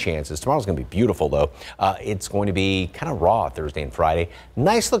 more rain chances. Tomorrow's going to be beautiful, though. It's going to be kind of raw Thursday and Friday.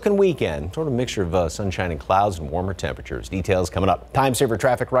 Nice looking weekend. Sort of a mixture of sunshine and clouds and warmer temperatures. Details coming up. Time saver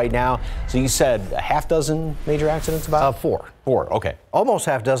traffic right now. So you said a half dozen major accidents about? 4. 4, okay. Almost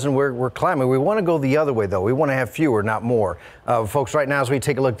half dozen. We're climbing. We want to go the other way, though. We want to have fewer, not more. Folks, right now, as we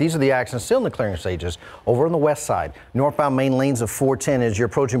take a look, these are the accidents still in the clearing stages over on the west side. Northbound main lanes of 410 as you're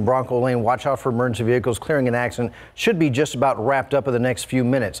approaching Bronco Lane. Watch out for emergency vehicles. Clearing an accident should be just about wrapped up in the next few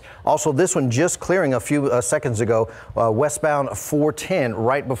minutes. Also, this one just clearing a few seconds ago. Westbound 410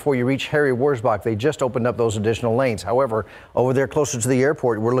 right before you reach Harry Wurzbach. They just opened up those additional lanes. However, over there closer to the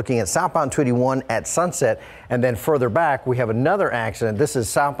airport, we're looking at southbound 281 at Sunset, and then further back we have another accident. This is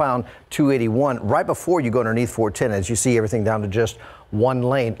southbound 281 right before you go underneath 410 as you see everything down to just one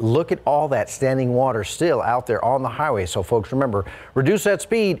lane. Look at all that standing water still out there on the highway. So folks, remember, reduce that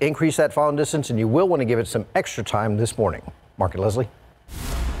speed, increase that following distance, and you will want to give it some extra time this morning. Mark and Leslie.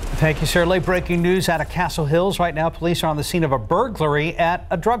 Thank you, sir. Late breaking news out of Castle Hills. Right now, police are on the scene of a burglary at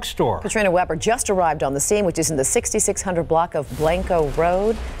a drugstore. Katrina Weber just arrived on the scene, which is in the 6600 block of Blanco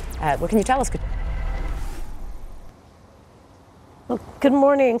Road. What can you tell us? Good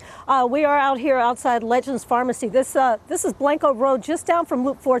morning. We are out here outside Legends Pharmacy. This is Blanco Road, just down from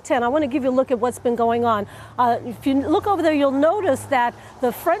Loop 410. I want to give you a look at what's been going on. If you look over there, you'll notice that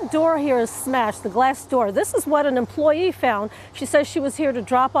the front door here is smashed, the glass door. This is what an employee found. She says she was here to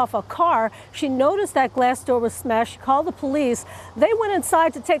drop off a car. She noticed that glass door was smashed. She called the police. They went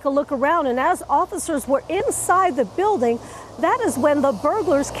inside to take a look around, and as officers were inside the building, that is when the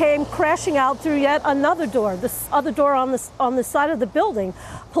burglars came crashing out through yet another door, this other door on the side of the building.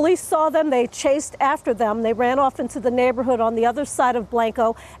 Police saw them. They chased after them. They ran off into the neighborhood on the other side of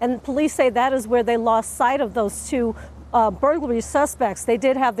Blanco, and police say that is where they lost sight of those two burglary suspects. They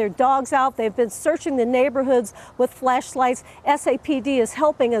did have their dogs out. They've been searching the neighborhoods with flashlights. SAPD is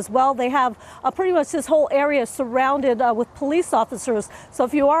helping as well. They have pretty much this whole area surrounded with police officers. So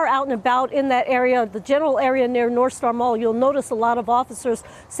if you are out and about in that area, the general area near North Star Mall, you'll notice a lot of officers,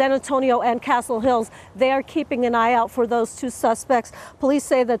 San Antonio and Castle Hills. They are keeping an eye out for those two suspects. Police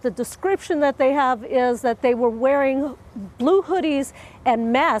say that the description that they have is that they were wearing blue hoodies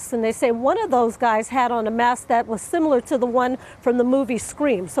and masks, and they say one of those guys had on a mask that was similar to the one from the movie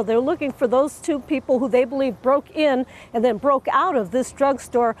Scream. So they're looking for those two people who they believe broke in and then broke out of this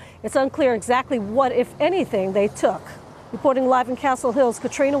drugstore. It's unclear exactly what, if anything, they took. Reporting live in Castle Hills,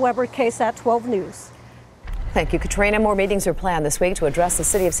 Katrina Weber, KSAT 12 News. Thank you, Katrina. More meetings are planned this week to address the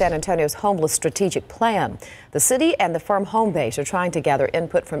City of San Antonio's homeless strategic plan. The city and the firm Homebase are trying to gather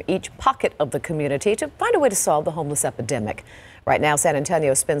input from each pocket of the community to find a way to solve the homeless epidemic. Right now, San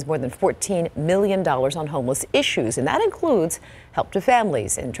Antonio spends more than $14 million on homeless issues, and that includes help to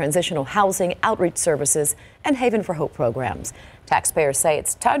families in transitional housing, outreach services, and Haven for Hope programs. Taxpayers say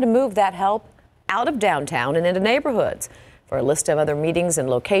it's time to move that help out of downtown and into neighborhoods. For a list of other meetings and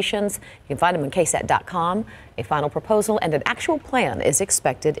locations, you can find them on KSAT.com. A final proposal and an actual plan is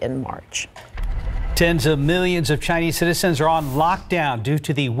expected in March. Tens of millions of Chinese citizens are on lockdown due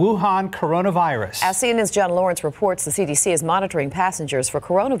to the Wuhan coronavirus. As CNN's John Lawrence reports, the CDC is monitoring passengers for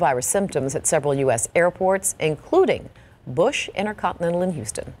coronavirus symptoms at several U.S. airports, including Bush Intercontinental in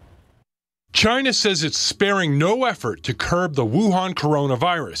Houston. China says it's sparing no effort to curb the Wuhan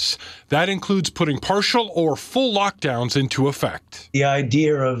coronavirus. That includes putting partial or full lockdowns into effect. The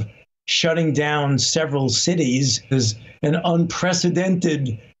idea of shutting down several cities is an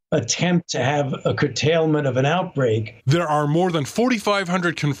unprecedented attempt to have a curtailment of an outbreak. There are more than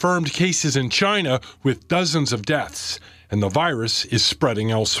 4,500 confirmed cases in China with dozens of deaths, and the virus is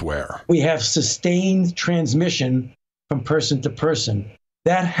spreading elsewhere. We have sustained transmission from person to person.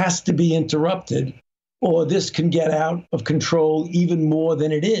 That has to be interrupted, or this can get out of control even more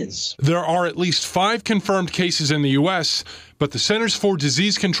than it is. There are at least 5 confirmed cases in the U.S., but the Centers for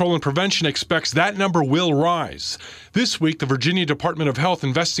Disease Control and Prevention expects that number will rise. This week, the Virginia Department of Health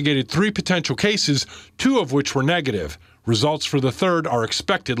investigated 3 potential cases, 2 of which were negative. Results for the third are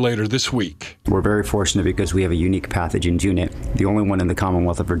expected later this week. We're very fortunate because we have a unique pathogens unit, the only one in the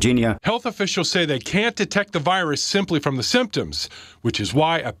Commonwealth of Virginia. Health officials say they can't detect the virus simply from the symptoms, which is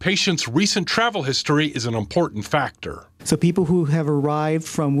why a patient's recent travel history is an important factor. So people who have arrived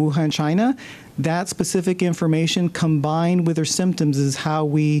from Wuhan, China, that specific information combined with their symptoms is how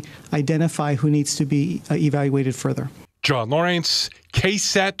we identify who needs to be evaluated further. John Lawrence,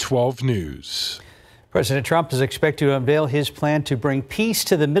 KSAT 12 News. President Trump is expected to unveil his plan to bring peace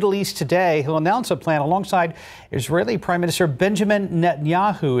to the Middle East today. He'll announce a plan alongside Israeli Prime Minister Benjamin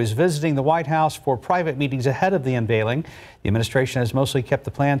Netanyahu, who is visiting the White House for private meetings ahead of the unveiling. The administration has mostly kept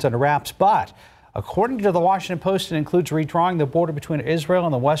the plans under wraps, but according to the Washington Post, it includes redrawing the border between Israel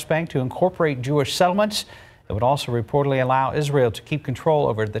and the West Bank to incorporate Jewish settlements. It would also reportedly allow Israel to keep control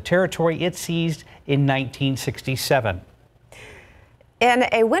over the territory it seized in 1967. In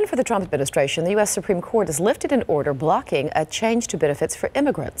a win for the Trump administration, the U.S. Supreme Court has lifted an order blocking a change to benefits for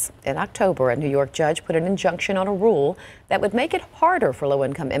immigrants. In October, a New York judge put an injunction on a rule that would make it harder for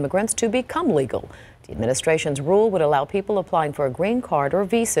low-income immigrants to become legal. The administration's rule would allow people applying for a green card or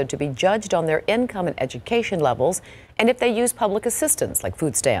visa to be judged on their income and education levels and if they use public assistance like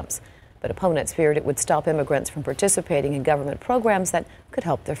food stamps. But opponents feared it would stop immigrants from participating in government programs that could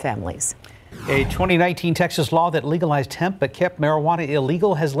help their families. A 2019 Texas law that legalized hemp but kept marijuana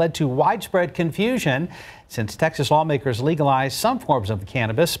illegal has led to widespread confusion. Since Texas lawmakers legalized some forms of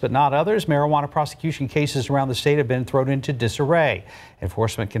cannabis but not others, marijuana prosecution cases around the state have been thrown into disarray.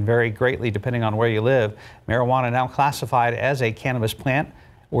 Enforcement can vary greatly depending on where you live. Marijuana now classified as a cannabis plant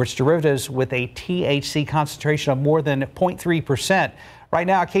or its derivatives with a THC concentration of more than 0.3%. Right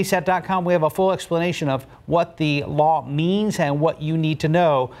now at KSAT.com, we have a full explanation of what the law means and what you need to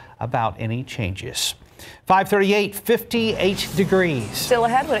know about any changes. 538, 58 degrees. Still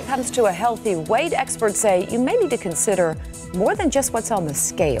ahead when it comes to a healthy weight, experts say you may need to consider more than just what's on the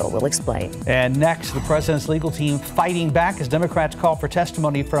scale. We'll explain. And next, the president's legal team fighting back as Democrats call for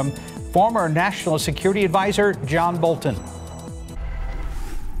testimony from former National Security Advisor John Bolton.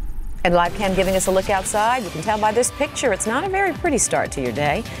 And live cam giving us a look outside. You can tell by this picture it's not a very pretty start to your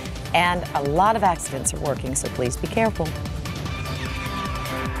day. And a lot of accidents are working, so please be careful.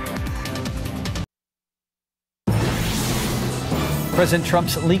 President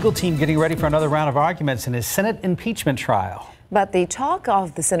Trump's legal team getting ready for another round of arguments in his Senate impeachment trial. But the talk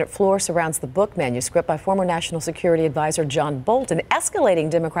of the Senate floor surrounds the book manuscript by former National Security Advisor John Bolton,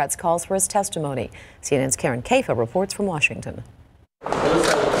 escalating Democrats' calls for his testimony. CNN's Karen Kafa reports from Washington.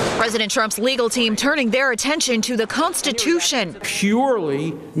 President Trump's legal team turning their attention to the Constitution.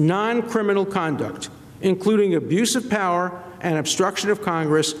 Purely non-criminal conduct, including abuse of power and obstruction of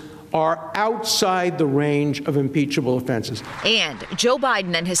Congress, are outside the range of impeachable offenses. And Joe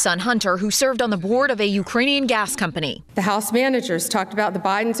Biden and his son Hunter, who served on the board of a Ukrainian gas company. The House managers talked about the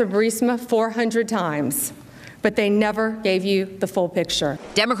Bidens of Burisma 400 times. but they never gave you the full picture.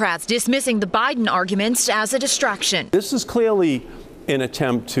 Democrats dismissing the Biden arguments as a distraction. This is clearly an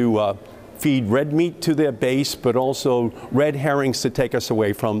attempt to feed red meat to their base, but also red herrings to take us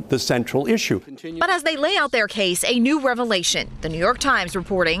away from the central issue. But as they lay out their case, a new revelation. The New York Times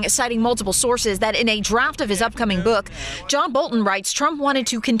reporting, citing multiple sources, that in a draft of his upcoming book, John Bolton writes Trump wanted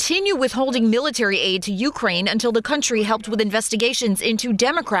to continue withholding military aid to Ukraine until the country helped with investigations into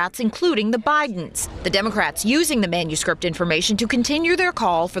Democrats, including the Bidens. The Democrats using the manuscript information to continue their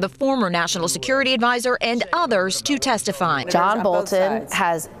call for the former national security advisor and others to testify. John Bolton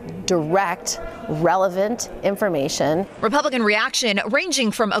has direct, relevant information. Republican reaction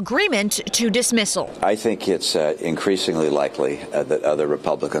ranging from agreement to dismissal. I think it's increasingly likely that other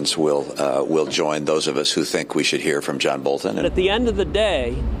Republicans will join those of us who think we should hear from John Bolton. At the end of the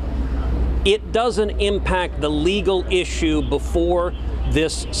day, it doesn't impact the legal issue before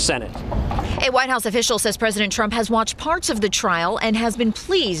this Senate. A White House official says President Trump has watched parts of the trial and has been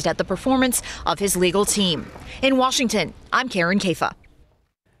pleased at the performance of his legal team. In Washington, I'm Karen Kafa.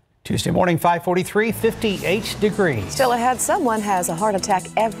 Tuesday morning, 5:43, 58 degrees. Still ahead, someone has a heart attack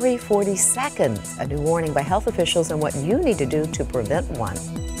every 40 seconds. A new warning by health officials on what you need to do to prevent one.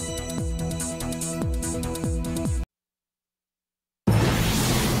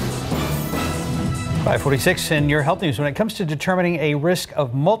 .46 in your health news. When it comes to determining a risk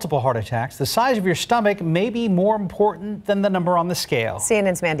of multiple heart attacks, the size of your stomach may be more important than the number on the scale.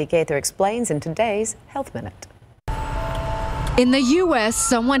 CNN's Mandy Gaither explains in today's Health Minute. In the U.S.,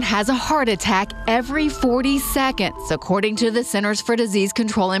 someone has a heart attack every 40 seconds, according to the Centers for Disease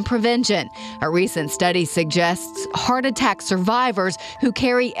Control and Prevention. A recent study suggests heart attack survivors who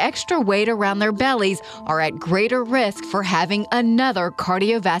carry extra weight around their bellies are at greater risk for having another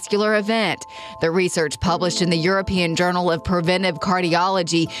cardiovascular event. The research published in the European Journal of Preventive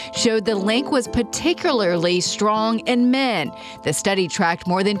Cardiology showed the link was particularly strong in men. The study tracked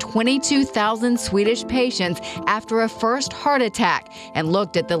more than 22,000 Swedish patients after a first heart attack and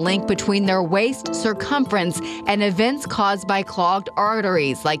looked at the link between their waist circumference and events caused by clogged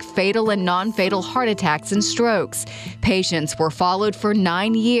arteries like fatal and non-fatal heart attacks and strokes. Patients were followed for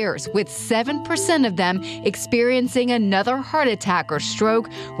 9 years, with 7% of them experiencing another heart attack or stroke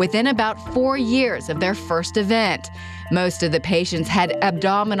within about 4 years of their first event. Most of the patients had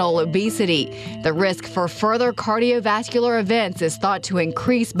abdominal obesity. The risk for further cardiovascular events is thought to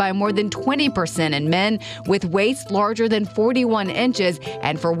increase by more than 20% in men with waists larger than 41 inches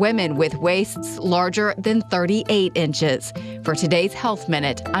and for women with waists larger than 38 inches. For today's Health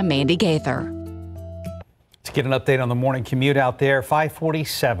Minute, I'm Mandy Gaither. Let's get an update on the morning commute out there,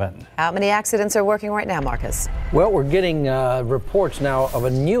 5:47. How many accidents are working right now, Marcus? Well, we're getting reports now of a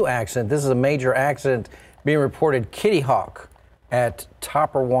new accident. This is a major accident being reported Kitty Hawk at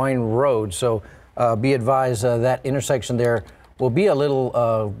Topper Wine Road. So be advised that intersection there will be a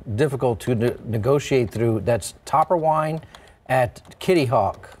little difficult to negotiate through. That's Topper Wine at Kitty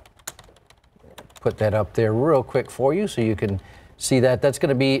Hawk. Put that up there real quick for you so you can see that. That's going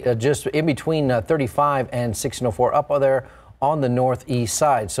to be just in between 35 and 1604 up there on the northeast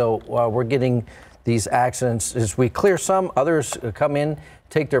side. So we're getting these accidents as we clear some, others come in,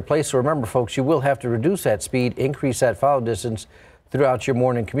 take their place. So remember, folks, you will have to reduce that speed, increase that follow distance throughout your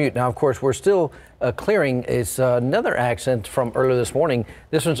morning commute. Now, of course, we're still clearing. It's another accident from earlier this morning.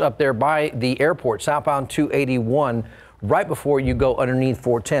 This one's up there by the airport, southbound 281, right before you go underneath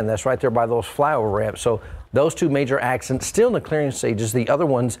 410. That's right there by those flyover ramps. So those two major accidents still in the clearing stages. The other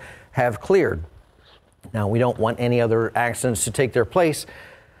ones have cleared. Now, we don't want any other accidents to take their place.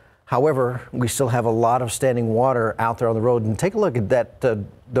 However, we still have a lot of standing water out there on the road. And take a look at that.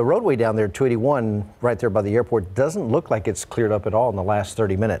 The roadway down there, 281, right there by the airport, doesn't look like it's cleared up at all in the last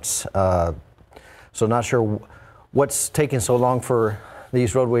 30 minutes. So not sure what's taking so long for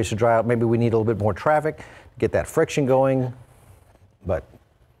these roadways to dry out. Maybe we need a little bit more traffic to get that friction going. But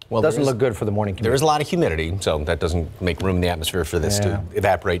it doesn't look good for the morning commute. There is a lot of humidity, so that doesn't make room in the atmosphere for this to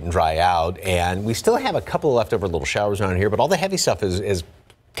evaporate and dry out. And we still have a couple of leftover little showers around here, but all the heavy stuff is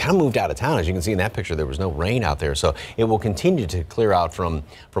kind of moved out of town. As you can see in that picture, there was no rain out there, so it will continue to clear out from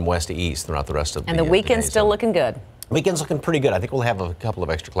west to east throughout the rest of the weekend's still looking good. Weekend's looking pretty good. I think we'll have a couple of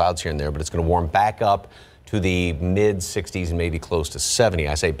extra clouds here and there, but it's going to warm back up to the mid 60s and maybe close to 70.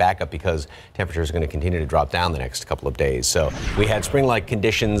 I say back up because temperatures are going to continue to drop down the next couple of days. So we had spring-like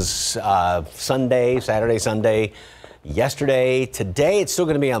conditions Saturday, Sunday. yesterday. Today, it's still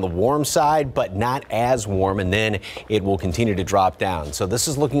going to be on the warm side, but not as warm, and then it will continue to drop down. So this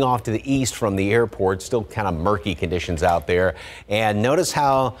is looking off to the east from the airport, still kind of murky conditions out there. And notice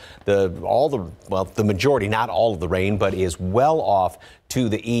how the majority, not all of the rain, but is well off to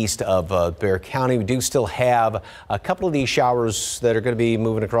the east of Bexar County. We do still have a couple of these showers that are going to be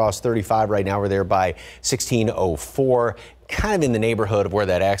moving across 35 right now. We're there by 1604. Kind of in the neighborhood of where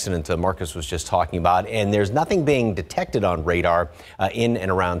that accident Marcus was just talking about, and there's nothing being detected on radar in and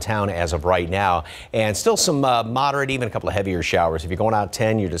around town as of right now, and still some moderate, even a couple of heavier showers. If you're going out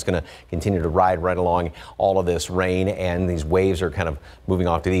 10, you're just going to continue to ride right along all of this rain, and these waves are kind of moving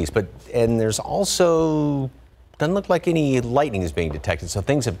off to the east. And there's also doesn't look like any lightning is being detected, so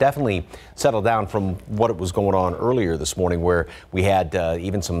things have definitely settled down from what it was going on earlier this morning, where we had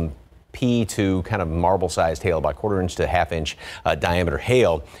even some pea to kind of marble-sized hail, about 1/4 inch to 1/2 inch diameter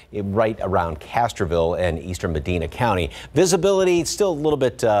hail right around Castroville and eastern Medina County. Visibility still a little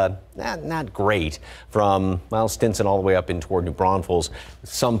bit not great from, well, Stinson all the way up in toward New Braunfels.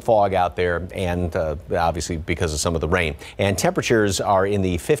 Some fog out there, and obviously because of some of the rain. And temperatures are in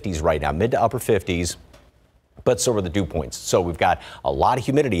the 50s right now, mid to upper 50s. But so are the dew points. So we've got a lot of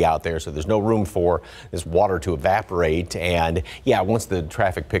humidity out there, so there's no room for this water to evaporate. And yeah, once the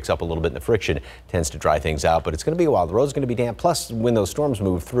traffic picks up a little bit and the friction tends to dry things out, but it's going to be a while. The road's going to be damp. Plus, when those storms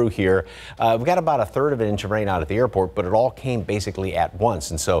move through here, we've got about 1/3 of an inch of rain out at the airport, but it all came basically at once.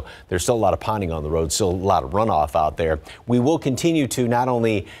 And so there's still a lot of ponding on the road, still a lot of runoff out there. We will continue to not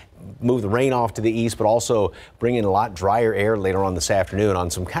only move the rain off to the east, but also bring in a lot drier air later on this afternoon on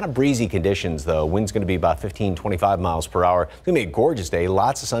some kind of breezy conditions, though. Wind's going to be about 15, 25 miles per hour. It's going to be a gorgeous day,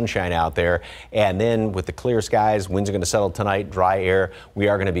 lots of sunshine out there. And then with the clear skies, winds are going to settle tonight, dry air. We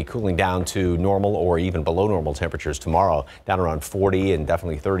are going to be cooling down to normal or even below normal temperatures tomorrow, down around 40 and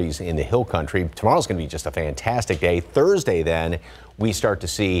definitely 30s in the hill country. Tomorrow's going to be just a fantastic day. Thursday, then, we start to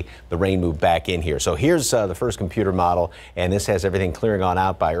see the rain move back in here. So here's the first computer model, and this has everything clearing on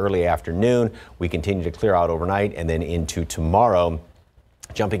out by early afternoon. We continue to clear out overnight and then into tomorrow.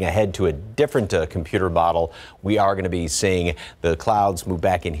 Jumping ahead to a different computer model, we are going to be seeing the clouds move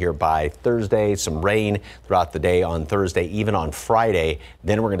back in here by Thursday, some rain throughout the day on Thursday, even on Friday.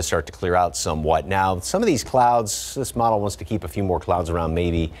 Then we're going to start to clear out somewhat. Now, some of these clouds, this model wants to keep a few more clouds around,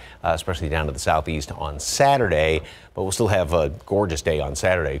 maybe especially down to the southeast on Saturday, but we'll still have a gorgeous day on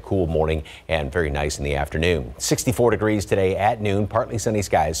Saturday, cool morning and very nice in the afternoon. 64 degrees today at noon, partly sunny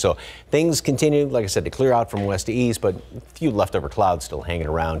skies. So things continue, like I said, to clear out from west to east, but a few leftover clouds still hanging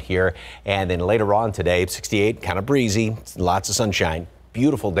around here. And then later on today, 68, kind of breezy, lots of sunshine,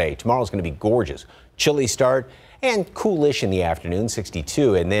 beautiful day. Tomorrow's going to be gorgeous. Chilly start and coolish in the afternoon,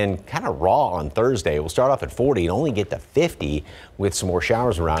 62, and then kind of raw on Thursday. We'll start off at 40 and only get to 50 with some more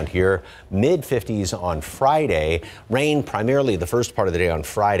showers around here. Mid 50s on Friday. Rain primarily the first part of the day on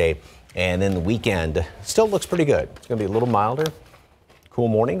Friday, and then the weekend still looks pretty good. It's going to be a little milder. Cool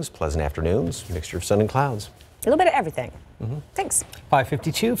mornings, pleasant afternoons, mixture of sun and clouds. A little bit of everything. Thanks.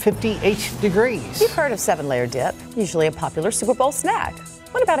 552, 58 degrees. You've heard of 7-layer dip, usually a popular Super Bowl snack.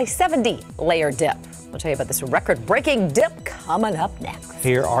 What about a 70-layer dip? I'll tell you about this record-breaking dip coming up next.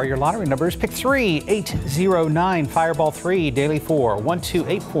 Here are your lottery numbers. Pick 3, 809, Fireball 3, Daily 4,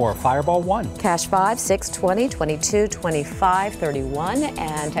 1284, Fireball 1. Cash 5, 6, 20, 22, 25, 31,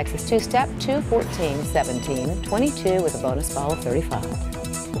 and Texas two-step 2, 14, 17, 22 with a bonus ball of 35.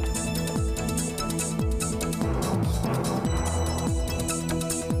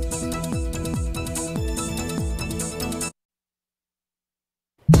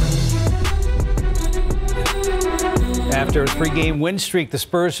 After a 3-game win streak, the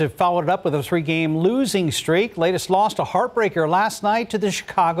Spurs have followed it up with a 3-game losing streak. Latest loss, a heartbreaker last night to the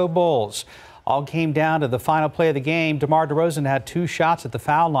Chicago Bulls. All came down to the final play of the game. DeMar DeRozan had 2 shots at the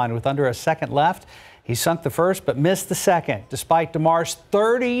foul line with under a second left. He sunk the first but missed the second. Despite DeMar's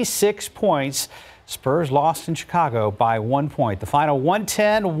 36 points, Spurs lost in Chicago by 1 point. The final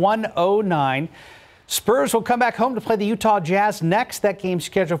 110-109. Spurs will come back home to play the Utah Jazz next. That game's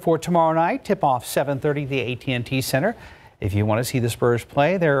scheduled for tomorrow night. Tip-off 7:30 at the AT&T Center. If you want to see the Spurs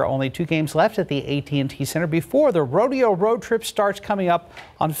play, there are only 2 games left at the AT&T Center before the rodeo road trip starts coming up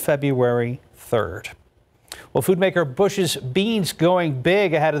on February 3rd. Well, food maker Bush's Beans going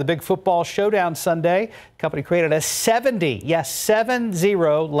big ahead of the big football showdown Sunday. The company created a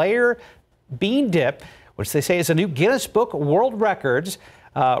 70-layer bean dip, which they say is a new Guinness Book World Records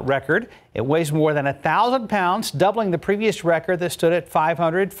record. It weighs more than 1,000 pounds, doubling the previous record that stood at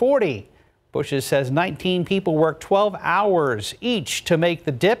 540. Bush's says 19 people worked 12 hours each to make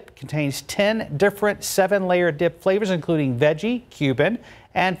the dip. Contains 10 different 7-layer dip flavors, including veggie, Cuban,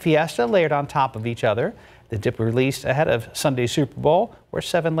 and Fiesta layered on top of each other. The dip released ahead of Sunday's Super Bowl, where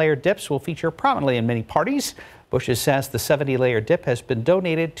 7-layer dips will feature prominently in many parties. Bush's says the 70-layer dip has been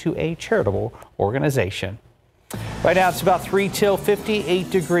donated to a charitable organization. Right now, it's about 3 till 58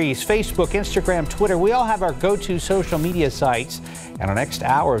 degrees. Facebook, Instagram, Twitter, we all have our go-to social media sites. And our next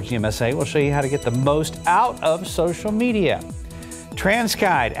hour of GMSA will show you how to get the most out of social media.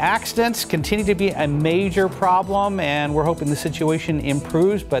 TransGuide accidents continue to be a major problem, and we're hoping the situation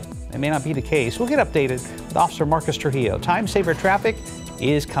improves, but it may not be the case. We'll get updated with Officer Marcus Trujillo. Time Saver Traffic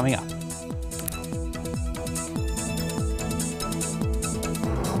is coming up.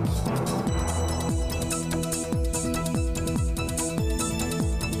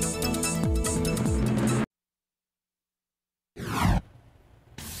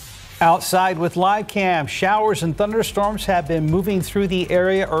 Outside with live cam, showers and thunderstorms have been moving through the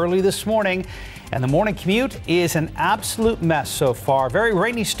area early this morning, and the morning commute is an absolute mess so far. Very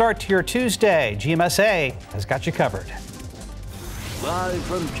rainy start to your Tuesday. GMSA has got you covered. Live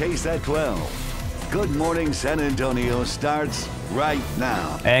from KSAT 12. Good Morning San Antonio starts right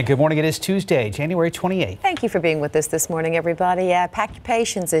now. And good morning. It is Tuesday, January 28th. Thank you for being with us this morning, everybody. Pack your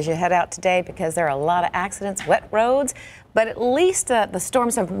patience as you head out today because there are a lot of accidents, wet roads. But at least the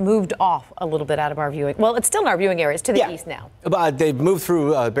storms have moved off a little bit out of our viewing. Well, it's still in our viewing area. It's to the east now. They've moved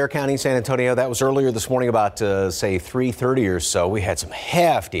through Bexar County, San Antonio. That was earlier this morning about, say, 3:30 or so. We had some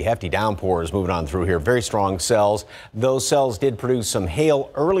hefty downpours moving on through here. Very strong cells. Those cells did produce some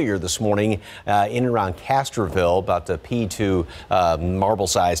hail earlier this morning in and around Castroville, about the P2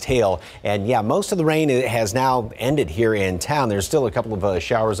 marble-sized hail. And, yeah, most of the rain has now ended here in town. There's still a couple of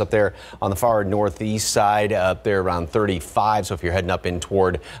showers up there on the far northeast side, up there around 35. So if you're heading up in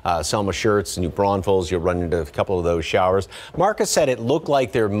toward Selma Schertz, New Braunfels, you'll run into a couple of those showers. Marcus said it looked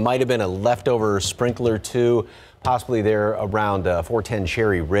like there might have been a leftover sprinkler too, possibly there around 410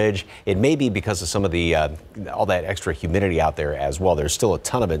 Cherry Ridge. It may be because of some of the all that extra humidity out there as well. There's still a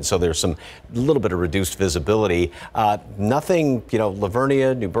ton of it, so there's some little bit of reduced visibility. Nothing,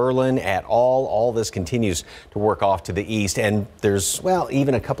 Lavernia, New Berlin at all. All this continues to work off to the east, and there's, well,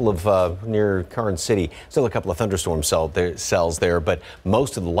 even a couple of near Carson City, still a couple of thunderstorm cells there, but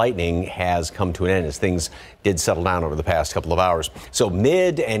most of the lightning has come to an end as things did settle down over the past couple of hours. So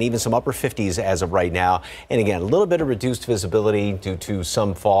mid and even some upper 50s as of right now. And again, a little bit of reduced visibility due to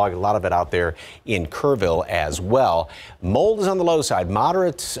some fog, a lot of it out there in Kerrville as well. Mold is on the low side,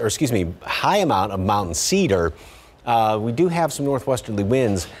 high amount of mountain cedar. We do have some northwesterly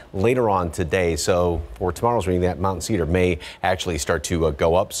winds later on today, so for tomorrow's reading, that mountain cedar may actually start to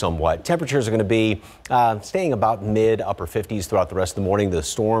go up somewhat. Temperatures are going to be staying about mid-upper 50s throughout the rest of the morning. The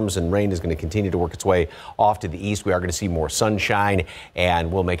storms and rain is going to continue to work its way off to the east. We are going to see more sunshine,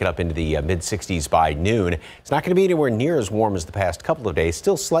 and we'll make it up into the mid-60s by noon. It's not going to be anywhere near as warm as the past couple of days.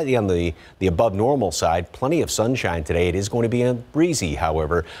 Still slightly on the above normal side. Plenty of sunshine today. It is going to be breezy,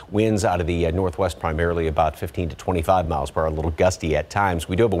 however. Winds out of the northwest primarily about 15 to 25 miles per hour, a little gusty at times.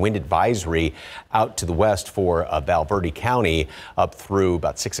 We do have a wind advisory out to the west for Valverde County up through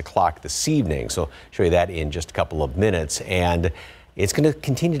about 6 o'clock this evening. So I'll show you that in just a couple of minutes. And it's going to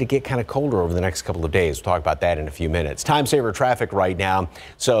continue to get kind of colder over the next couple of days. We'll talk about that in a few minutes. Time saver traffic right now.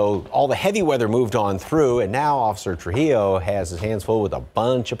 So all the heavy weather moved on through, and now Officer Trujillo has his hands full with a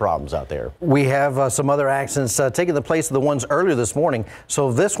bunch of problems out there. We have some other accidents taking the place of the ones earlier this morning.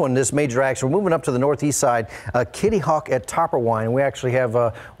 So this major accident, we're moving up to the northeast side, Kitty Hawk at Topperwine. We actually have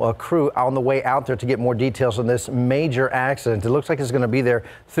a crew on the way out there to get more details on this major accident. It looks like it's going to be there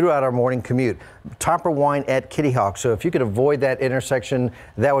throughout our morning commute. Topperwine at Kitty Hawk. So if you could avoid that intersection,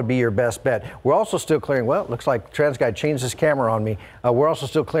 that would be your best bet. We're also still clearing, well, it looks like TransGuide changed his camera on me. We're also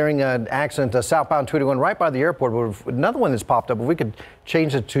still clearing an accident southbound 21 right by the airport. Another one that's popped up, if we could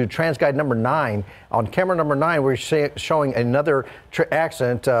change it to TransGuide number 9. On camera number 9, we're showing another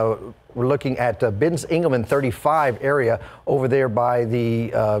accident. We're looking at Benz Engelman 35 area over there by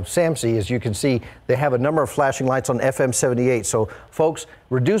the SAMC. As you can see, they have a number of flashing lights on FM 78. So folks,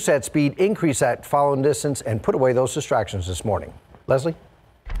 reduce that speed, increase that following distance, and put away those distractions this morning. Leslie?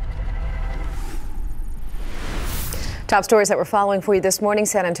 Top stories that we're following for you this morning.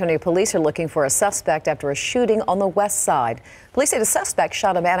 San Antonio police are looking for a suspect after a shooting on the west side. Police say the suspect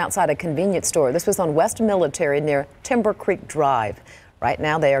shot a man outside a convenience store. This was on West Military near Timber Creek Drive. Right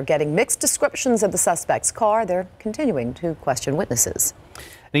now, they are getting mixed descriptions of the suspect's car. They're continuing to question witnesses.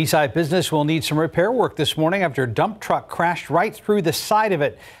 An Eastside business will need some repair work this morning after a dump truck crashed right through the side of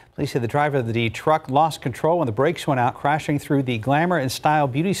it. Police say the driver of the truck lost control when the brakes went out, crashing through the Glamour and Style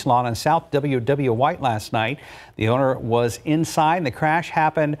Beauty Salon on South W.W. White last night. The owner was inside, and the crash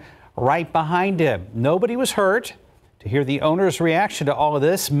happened right behind him. Nobody was hurt. To hear the owner's reaction to all of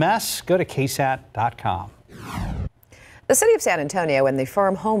this mess, go to ksat.com. The city of San Antonio and the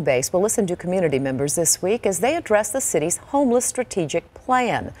firm Homebase will listen to community members this week as they address the city's homeless strategic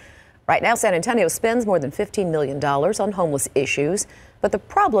plan. Right now, San Antonio spends more than $15 million on homeless issues, but the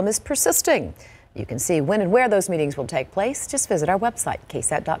problem is persisting. You can see when and where those meetings will take place. Just visit our website,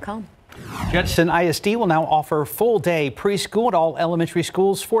 ksat.com. Judson ISD will now offer full-day preschool at all elementary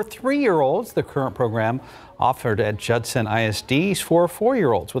schools for 3-year-olds. The current program offered at Judson ISD is for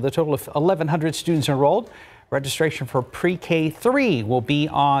 4-year-olds, with a total of 1,100 students enrolled. Registration for pre-K3 will be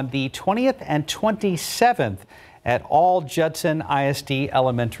on the 20th and 27th at all Judson ISD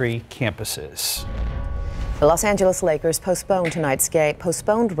elementary campuses. The Los Angeles Lakers postponed tonight's game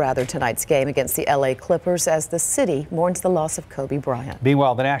against the LA Clippers as the city mourns the loss of Kobe Bryant.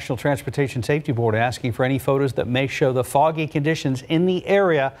 Meanwhile, the National Transportation Safety Board asking for any photos that may show the foggy conditions in the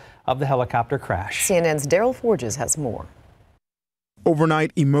area of the helicopter crash. CNN's Daryl Forges has more.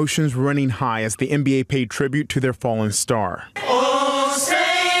 Overnight, emotions running high as the NBA paid tribute to their fallen star. Oh,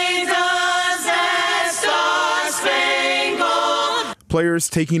 say does that star-spangled. Players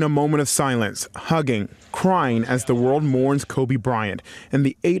taking a moment of silence, hugging, crying as the world mourns Kobe Bryant and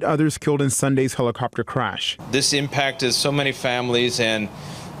the 8 others killed in Sunday's helicopter crash. This impacted so many families, and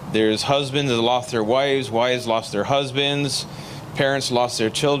there's husbands that lost their wives lost their husbands, parents lost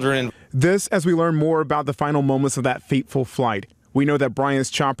their children. This as we learn more about the final moments of that fateful flight. We know that Bryant's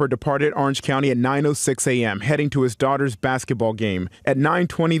chopper departed Orange County at 9:06 a.m., heading to his daughter's basketball game. At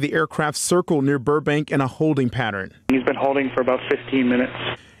 9:20, the aircraft circled near Burbank in a holding pattern. He's been holding for about 15 minutes.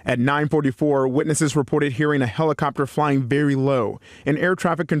 At 9:44, witnesses reported hearing a helicopter flying very low, and air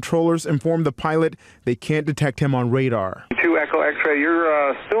traffic controllers informed the pilot they can't detect him on radar. 2 Echo X-ray,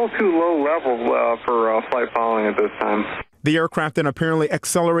 you're still too low level for flight following at this time. The aircraft then apparently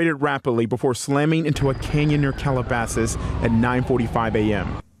accelerated rapidly before slamming into a canyon near Calabasas at 9:45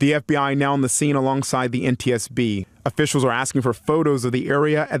 a.m. The FBI now on the scene alongside the NTSB. Officials are asking for photos of the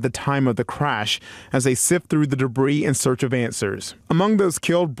area at the time of the crash as they sift through the debris in search of answers. Among those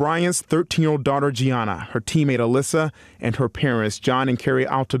killed, Bryant's 13-year-old daughter Gianna, her teammate Alyssa, and her parents, John and Carrie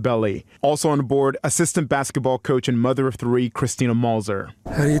Altabelli. Also on board, assistant basketball coach and mother of 3, Christina Malzer.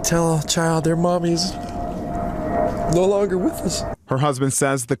 How do you tell a child their mommy's no longer with us? Her husband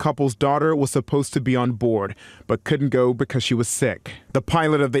says the couple's daughter was supposed to be on board, but couldn't go because she was sick. The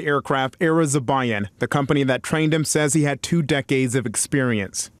pilot of the aircraft, Era Zabayan, the company that trained him, says he had 2 decades of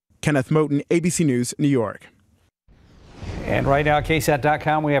experience. Kenneth Moten, ABC News, New York. And right now at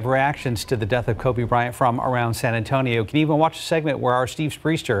KSAT.com, we have reactions to the death of Kobe Bryant from around San Antonio. You can even watch a segment where our Steve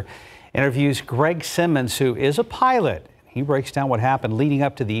Spriester interviews Greg Simmons, who is a pilot. He breaks down what happened leading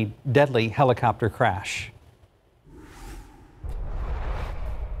up to the deadly helicopter crash.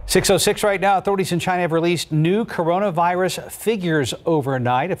 6:06 right now. Authorities in China have released new coronavirus figures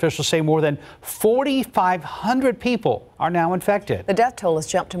overnight. Officials say more than 4,500 people are now infected. The death toll has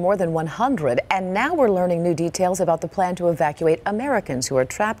jumped to more than 100, and now we're learning new details about the plan to evacuate Americans who are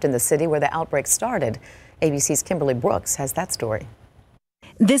trapped in the city where the outbreak started. ABC's Kimberly Brooks has that story.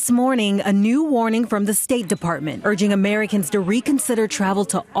 This morning, a new warning from the State Department urging Americans to reconsider travel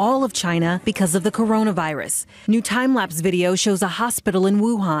to all of China because of the coronavirus. New time-lapse video shows a hospital in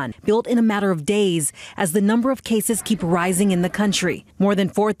Wuhan built in a matter of days as the number of cases keep rising in the country. More than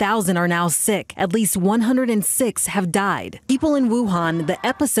 4,000 are now sick. At least 106 have died. People in Wuhan, the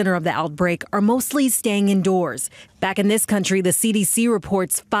epicenter of the outbreak, are mostly staying indoors. Back in this country, the CDC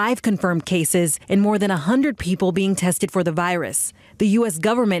reports 5 confirmed cases and more than 100 people being tested for the virus. The U.S.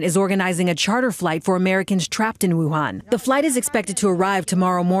 government is organizing a charter flight for Americans trapped in Wuhan. The flight is expected to arrive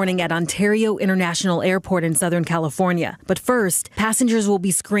tomorrow morning at Ontario International Airport in Southern California. But first, passengers will be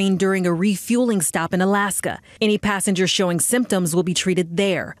screened during a refueling stop in Alaska. Any passengers showing symptoms will be treated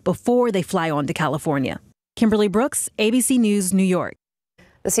there before they fly on to California. Kimberly Brooks, ABC News, New York.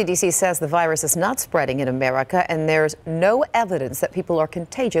 The CDC says the virus is not spreading in America, and there's no evidence that people are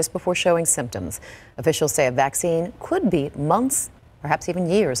contagious before showing symptoms. Officials say a vaccine could be months, perhaps even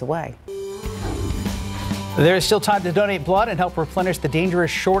years away. There is still time to donate blood and help replenish the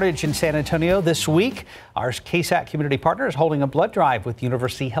dangerous shortage in San Antonio this week. Our KSAT community partner is holding a blood drive with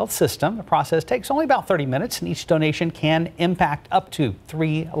University Health System. The process takes only about 30 minutes, and each donation can impact up to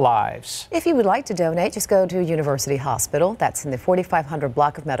 3 lives. If you would like to donate, just go to University Hospital. That's in the 4500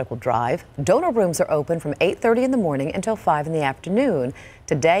 block of Medical Drive. Donor rooms are open from 8:30 in the morning until 5 in the afternoon,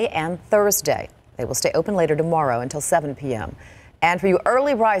 today and Thursday. They will stay open later tomorrow until 7 p.m. And for you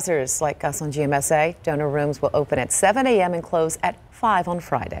early risers like us on GMSA, donor rooms will open at 7 a.m. and close at 5 on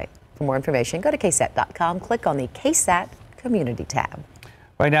Friday. For more information, go to ksat.com, click on the KSAT Community tab.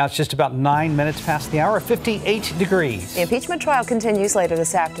 Right now, it's just about 9 minutes past the hour, 58 degrees. The impeachment trial continues later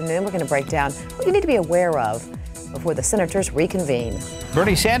this afternoon. We're going to break down what you need to be aware of before the senators reconvene.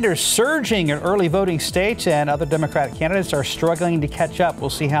 Bernie Sanders surging in early voting states, and other Democratic candidates are struggling to catch up. We'll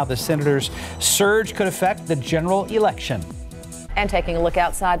see how the senators' surge could affect the general election. And taking a look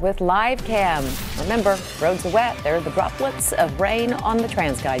outside with live cam. Remember, roads are wet. There are the droplets of rain on the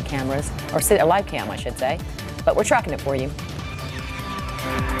TransGuide cameras, or live cam, I should say. But we're tracking it for you.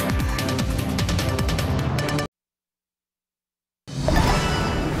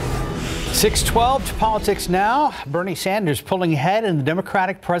 .612 to politics now. Bernie Sanders pulling ahead in the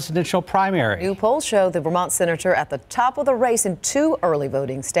Democratic presidential primary. New polls show the Vermont senator at the top of the race in 2 early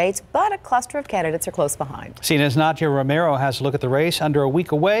voting states, but a cluster of candidates are close behind. CNN's Nadia Romero has a look at the race under a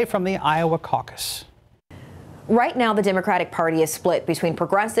week away from the Iowa caucus. Right now, the Democratic Party is split between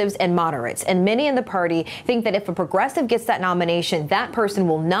progressives and moderates, and many in the party think that if a progressive gets that nomination, that person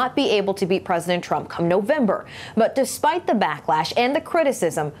will not be able to beat President Trump come November. But despite the backlash and the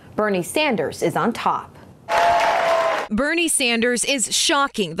criticism, Bernie Sanders is on top. Bernie Sanders is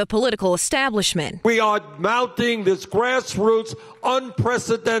shocking the political establishment. We are mounting this grassroots,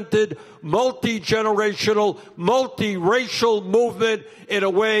 unprecedented, multi-generational, multiracial movement in a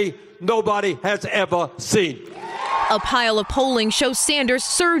way nobody has ever seen. A pile of polling shows Sanders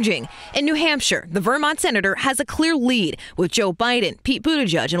surging. In New Hampshire, the Vermont senator has a clear lead, with Joe Biden, Pete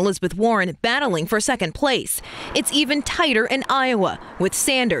Buttigieg, and Elizabeth Warren battling for second place. It's even tighter in Iowa, with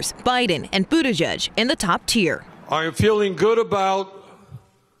Sanders, Biden, and Buttigieg in the top tier. I am feeling good about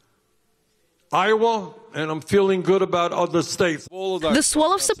Iowa, and I'm feeling good about other states. The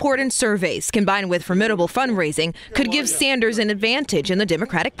swell of support in surveys, combined with formidable fundraising, could give Sanders an advantage in the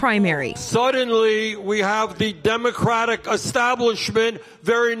Democratic primary. Suddenly, we have the Democratic establishment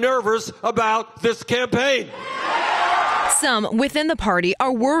very nervous about this campaign. Some within the party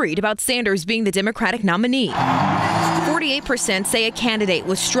are worried about Sanders being the Democratic nominee. 48% say a candidate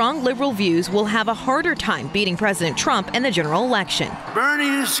with strong liberal views will have a harder time beating President Trump in the general election.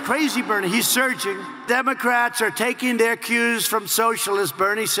 Bernie is crazy, Bernie. He's surging. Democrats are taking their cues from socialist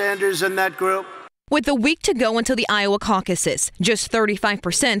Bernie Sanders and that group. With a week to go until the Iowa caucuses, just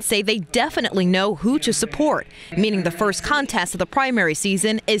 35% say they definitely know who to support, meaning the first contest of the primary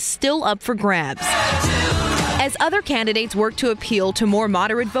season is still up for grabs. As other candidates work to appeal to more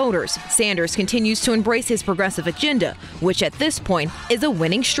moderate voters, Sanders continues to embrace his progressive agenda, which at this point is a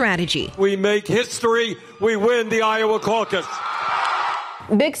winning strategy. We make history, we win the Iowa caucus.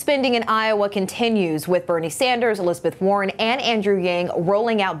 Big spending in Iowa continues, with Bernie Sanders, Elizabeth Warren, and Andrew Yang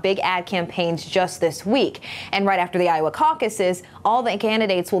rolling out big ad campaigns just this week. And right after the Iowa caucuses, all the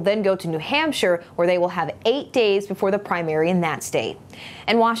candidates will then go to New Hampshire, where they will have 8 days before the primary in that state.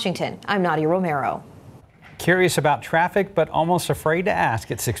 In Washington, I'm Nadia Romero. Curious about traffic, but almost afraid to ask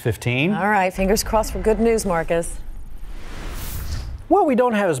at 6:15. All right, fingers crossed for good news, Marcus. Well, we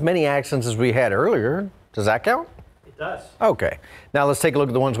don't have as many accidents as we had earlier. Does that count? It does. Okay. Now let's take a look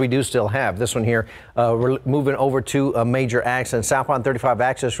at the ones we do still have. This one here, we're moving over to a major accident. Southbound 35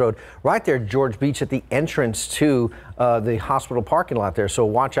 Access Road, right there at George Beach at the entrance to the hospital parking lot there. So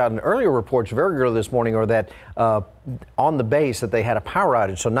watch out. And earlier reports very early this morning are that on the base that they had a power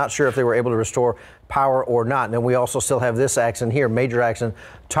outage. So not sure if they were able to restore power or not. And then we also still have this accident here, major accident,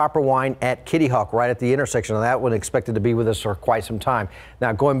 Topper Wine at Kitty Hawk, right at the intersection. And that one expected to be with us for quite some time.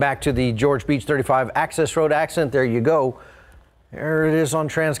 Now going back to the George Beach 35 Access Road accident, there you go. There it is on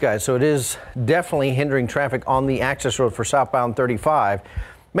TransGuide. So it is definitely hindering traffic on the access road for southbound 35.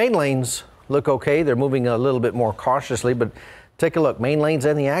 Main lanes look okay. They're moving a little bit more cautiously, but take a look. Main lanes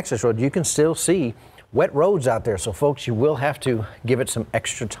and the access road, you can still see wet roads out there. So folks, you will have to give it some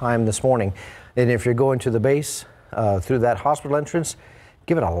extra time this morning. And if you're going to the base through that hospital entrance,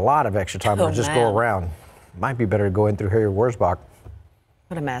 give it a lot of extra time or just go around. Might be better to go in through Harrier-Wurzbach.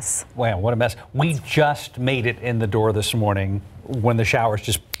 What a mess. Wow, what a mess. We just made it in the door this morning when the showers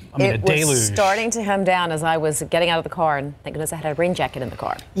just, a deluge. It was starting to come down as I was getting out of the car, and thank goodness I had a rain jacket in the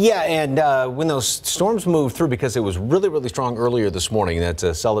car. Yeah, and when those storms moved through, because it was really, really strong earlier this morning, that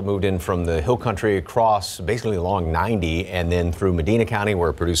cell that moved in from the hill country across basically along 90 and then through Medina County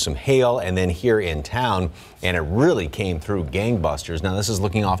where it produced some hail, and then here in town, and it really came through gangbusters. Now this is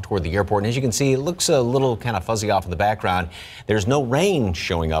looking off toward the airport, and as you can see, it looks a little kind of fuzzy off in the background. There's no rain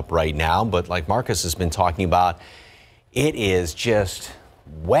showing up right now, but like Marcus has been talking about, it is just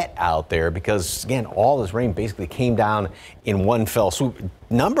wet out there because, again, all this rain basically came down in one fell swoop.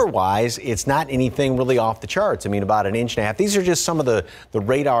 Number-wise, it's not anything really off the charts. I mean, about 1.5 inches. These are just some of the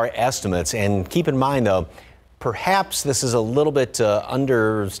radar estimates. And keep in mind, though, Perhaps this is a little bit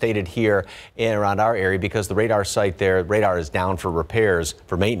understated here around our area because the radar site there, radar is down for repairs,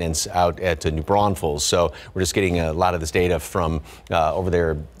 for maintenance out at New Braunfels. So we're just getting a lot of this data from over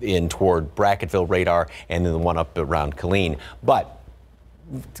there in toward Bracketville radar and then the one up around Killeen. But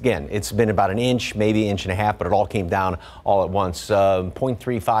again, it's been about an inch, maybe inch and a half, but it all came down all at once.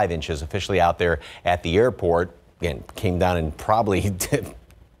 0.35 inches officially out there at the airport. Again, came down in probably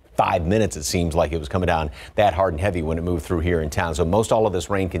 5 minutes. It seems like it was coming down that hard and heavy when it moved through here in town. So most all of this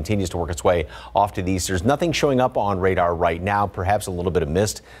rain continues to work its way off to the east. There's nothing showing up on radar right now, perhaps a little bit of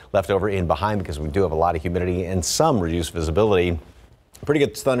mist left over in behind because we do have a lot of humidity and some reduced visibility. Pretty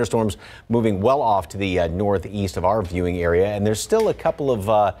good thunderstorms moving well off to the northeast of our viewing area. And there's still a couple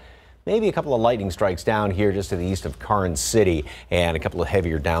of maybe a couple of lightning strikes down here just to the east of Karnes City and a couple of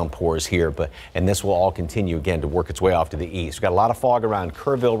heavier downpours here. And this will all continue again to work its way off to the east. We've got a lot of fog around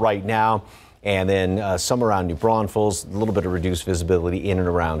Kerrville right now. And then some around New Braunfels, a little bit of reduced visibility in and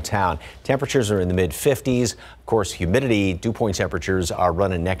around town. Temperatures are in the mid-50s. Of course, humidity, dew point temperatures are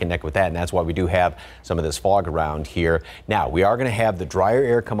running neck and neck with that, and that's why we do have some of this fog around here. Now, we are going to have the drier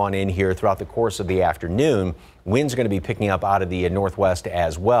air come on in here throughout the course of the afternoon. Winds are going to be picking up out of the northwest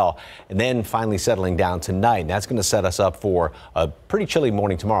as well, and then finally settling down tonight. And that's going to set us up for a pretty chilly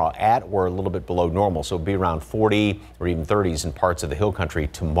morning tomorrow at or a little bit below normal. So it'll be around 40 or even 30s in parts of the hill country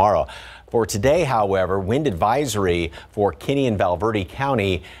tomorrow. For today, however, wind advisory for Kinney and Valverde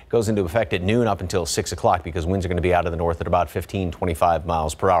County goes into effect at noon up until 6 o'clock because winds are going to be out of the north at about 15-25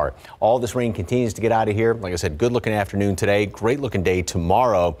 miles per hour. All this rain continues to get out of here. Like I said, good looking afternoon today, great looking day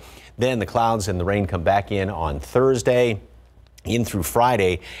tomorrow. Then the clouds and the rain come back in on Thursday, in through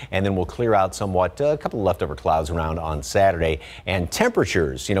Friday, and then we'll clear out somewhat, a couple of leftover clouds around on Saturday. And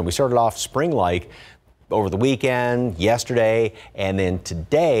temperatures, you know, we started off spring-like over the weekend, yesterday, and then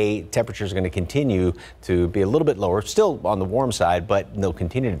today, temperatures are going to continue to be a little bit lower, still on the warm side, but they'll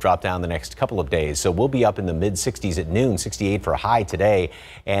continue to drop down the next couple of days. So we'll be up in the mid-60s at noon, 68 for a high today,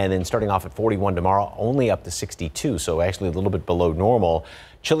 and then starting off at 41 tomorrow, only up to 62, so actually a little bit below normal.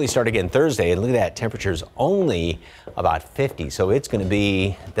 Chilly start again Thursday, and look at that, temperatures only about 50, so it's going to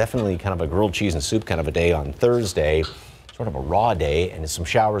be definitely kind of a grilled cheese and soup kind of a day on Thursday. Sort of a raw day, and some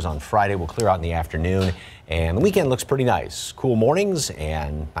showers on Friday will clear out in the afternoon, and the weekend looks pretty nice. Cool mornings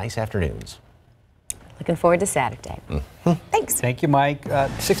and nice afternoons. Looking forward to Saturday. Thanks. Thank you, Mike.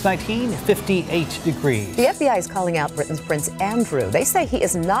 619, 58 degrees. The FBI is calling out Britain's Prince Andrew. They say he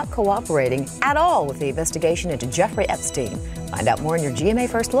is not cooperating at all with the investigation into Jeffrey Epstein. Find out more in your GMA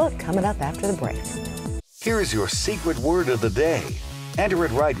First Look coming up after the break. Here's your secret word of the day. Enter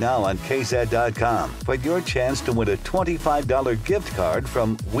it right now on KSAT.com for your chance to win a $25 gift card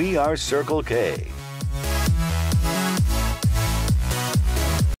from We Are Circle K.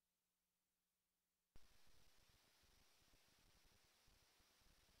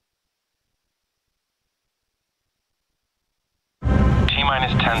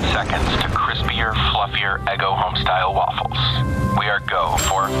 T-minus 10 seconds to crispier, fluffier Eggo home-style waffles. We are go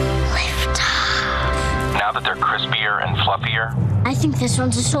for liftoff. Now that they're crispier and fluffier, I think this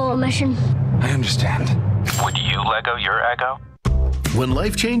one's a solo mission. I understand. Would you Lego your Eggo? When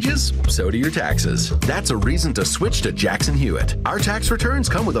life changes, so do your taxes. That's a reason to switch to Jackson Hewitt. Our tax returns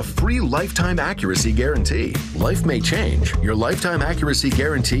come with a free lifetime accuracy guarantee. Life may change. Your lifetime accuracy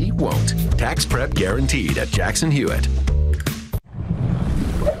guarantee won't. Tax prep guaranteed at Jackson Hewitt.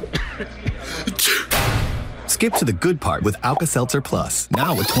 Skip to the good part with Alka-Seltzer Plus,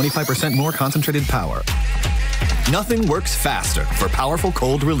 now with 25% more concentrated power. Nothing works faster for powerful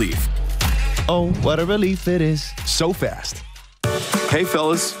cold relief. Oh, what a relief it is. So fast. Hey,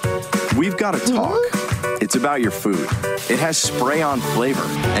 fellas, we've got to talk. It's about your food. It has spray-on flavor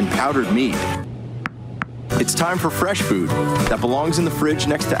and powdered meat. It's time for fresh food that belongs in the fridge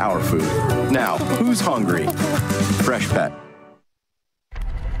next to our food. Now, who's hungry? Fresh Pet.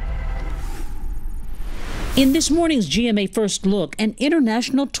 In this morning's GMA First Look, an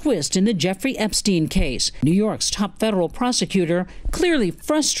international twist in the Jeffrey Epstein case. New York's top federal prosecutor clearly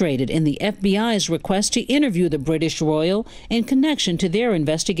frustrated in the FBI's request to interview the British royal in connection to their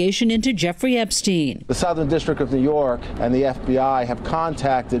investigation into Jeffrey Epstein. The Southern District of New York and the FBI have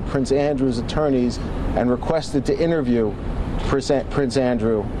contacted Prince Andrew's attorneys and requested to interview Prince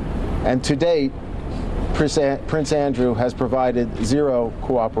Andrew. And to date, Prince Andrew has provided zero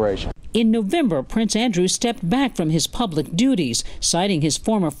cooperation. In November, Prince Andrew stepped back from his public duties, citing his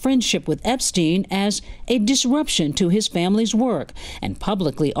former friendship with Epstein as a disruption to his family's work, and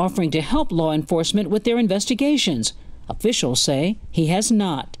publicly offering to help law enforcement with their investigations. Officials say he has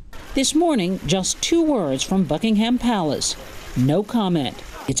not. This morning, just 2 words from Buckingham Palace: no comment.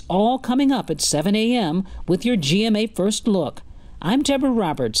 It's all coming up at 7 a.m. with your GMA First Look. I'm Deborah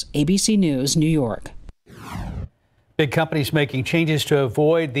Roberts, ABC News, New York. Big companies making changes to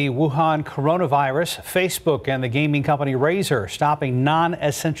avoid the Wuhan coronavirus. Facebook and the gaming company Razer stopping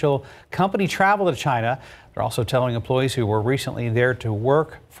non-essential company travel to China. They're also telling employees who were recently there to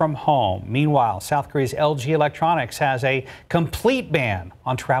work from home. Meanwhile, South Korea's LG Electronics has a complete ban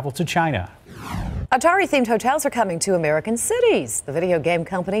on travel to China. Atari-themed hotels are coming to American cities. The video game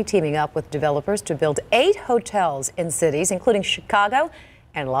company teaming up with developers to build 8 hotels in cities, including Chicago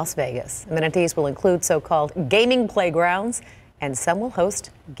and Las Vegas. Amenities will include so-called gaming playgrounds, and some will host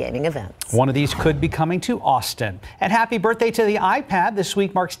gaming events. One of these could be coming to Austin. And happy birthday to the iPad. This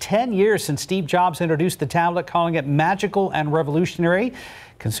week marks 10 years since Steve Jobs introduced the tablet, calling it magical and revolutionary.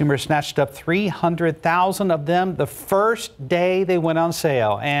 Consumers snatched up 300,000 of them the first day they went on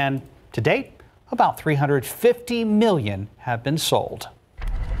sale. And to date, about 350 million have been sold.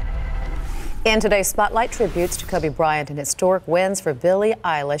 In today's Spotlight, tributes to Kobe Bryant and historic wins for Billie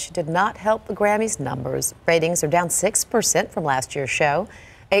Eilish did not help the Grammys numbers. Ratings are down 6% from last year's show.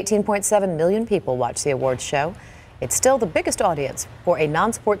 18.7 million people watched the awards show. It's still the biggest audience for a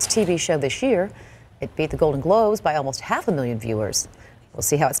non-sports TV show this year. It beat the Golden Globes by almost 500,000 viewers. We'll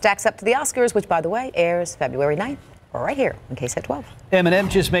see how it stacks up to the Oscars, which, by the way, airs February 9th. Right here on KSAT 12. Eminem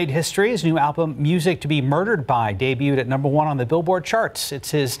just made history. His new album, Music to Be Murdered By, debuted at #1 on the Billboard charts.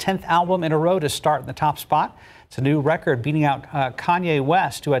 It's his 10th album in a row to start in the top spot. It's a new record, beating out Kanye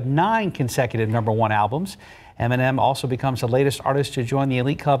West, who had 9 consecutive #1 albums. Eminem also becomes the latest artist to join the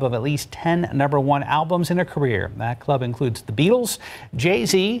elite club of at least 10 #1 albums in a career. That club includes the Beatles,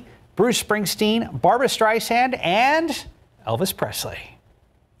 Jay-Z, Bruce Springsteen, Barbra Streisand, and Elvis Presley.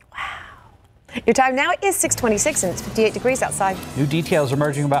 Your time now is 6:26 and it's 58 degrees outside. New details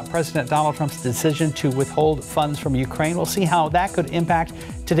emerging about President Donald Trump's decision to withhold funds from Ukraine. We'll see how that could impact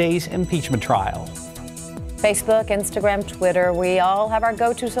today's impeachment trial. Facebook, Instagram, Twitter, we all have our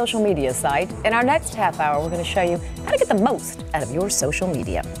go-to social media site. In our next half hour, we're going to show you how to get the most out of your social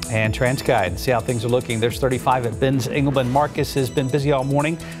media. And TransGuide, see how things are looking. There's 35 at Ben's Engelman. Marcus has been busy all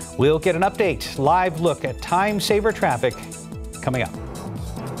morning. We'll get an update, live look at time saver traffic coming up.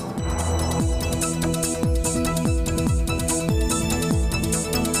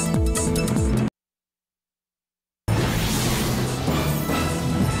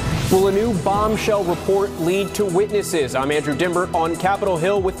 Will a new bombshell report lead to witnesses? I'm Andrew Dimbert on Capitol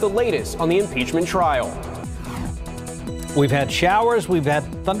Hill with the latest on the impeachment trial. We've had showers, we've had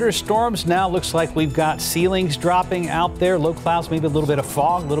thunderstorms. Now looks like we've got ceilings dropping out there, low clouds, maybe a little bit of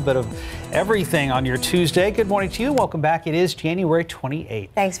fog, a little bit of everything on your Tuesday. Good morning to you. Welcome back. It is January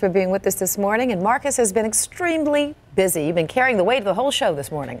 28th. Thanks for being with us this morning. And Marcus has been extremely busy. You've been carrying the weight of the whole show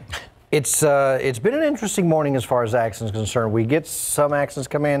this morning. It's been an interesting morning as far as accidents concerned. We get some accidents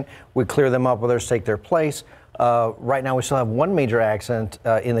come in, we clear them up, others take their place. Right now we still have one major accident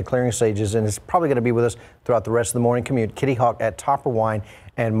in the clearing stages, and it's probably going to be with us throughout the rest of the morning commute. Kitty Hawk at Topper Wine,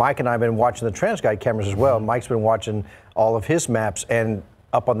 and Mike and I have been watching the TransGuide cameras as well. Mike's been watching all of his maps, and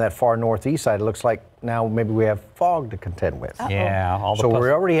up on that far northeast side, it looks like now maybe we have fog to contend with. Yeah. So we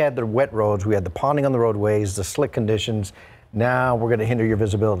already had the wet roads, we had the ponding on the roadways, the slick conditions. Now we're going to hinder your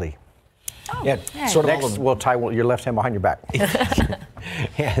visibility. Yeah, sort of. Next, we'll tie your left hand behind your back.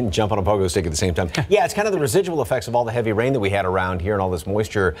 And jump on a pogo stick at the same time. Yeah, it's kind of the residual effects of all the heavy rain that we had around here and all this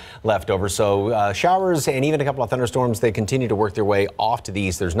moisture left over. So showers and even a couple of thunderstorms, they continue to work their way off to the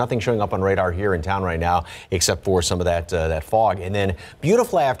east. There's nothing showing up on radar here in town right now except for some of that fog. And then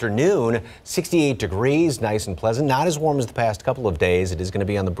beautiful afternoon, 68 degrees, nice and pleasant. Not as warm as the past couple of days. It is going to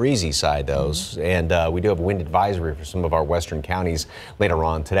be on the breezy side, though. And we do have a wind advisory for some of our western counties later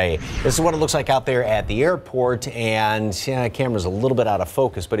on today. This is what it looks like out there at the airport, and camera's a little bit out of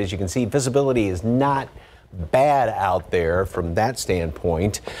focus, but as you can see, visibility is not bad out there from that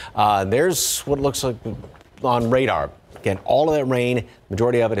standpoint. There's what it looks like on radar. Again, all of that rain,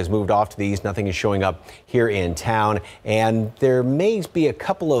 majority of it has moved off to the east. Nothing is showing up here in town. And there may be a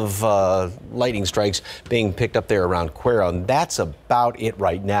couple of lightning strikes being picked up there around Cuero, and that's about it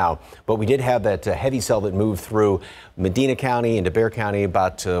right now. But we did have that heavy cell that moved through Medina County into Bexar County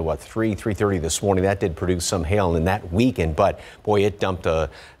about, 3:30 this morning. That did produce some hail in that weekend, but boy, it dumped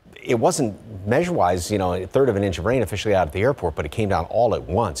it wasn't measure-wise, a third of an inch of rain officially out at the airport, but it came down all at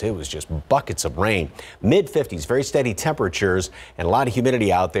once. It was just buckets of rain. Mid-50s, very steady temperatures and a lot of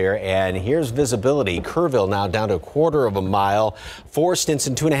humidity out there. And here's visibility. Kerrville now down to 1/4 of a mile. 4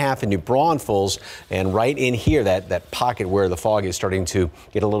 Stinson, 2.5 in New Braunfels. And right in here, that pocket where the fog is starting to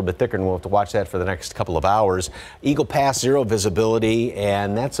get a little bit thicker, and we'll have to watch that for the next couple of hours. Eagle Pass, 0 visibility,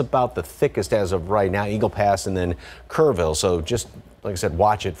 and that's about the thickest as of right now. Eagle Pass and then Kerrville. So just like I said,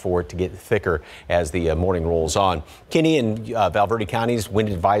 watch it for it to get thicker as the morning rolls on. Kinney and Valverde counties wind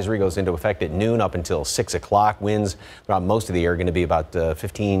advisory goes into effect at noon up until 6 o'clock. Winds throughout most of the year are going to be about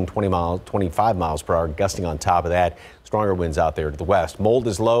 15, 25 miles per hour, gusting on top of that. Stronger winds out there to the west. Mold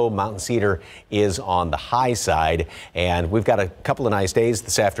is low. Mountain cedar is on the high side. And we've got a couple of nice days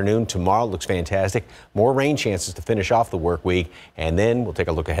this afternoon. Tomorrow looks fantastic. More rain chances to finish off the work week. And then we'll take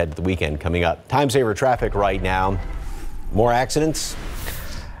a look ahead to the weekend coming up. Time saver traffic right now. More accidents.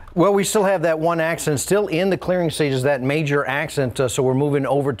 Well, we still have that one accident still in the clearing stages, that major accident. So we're moving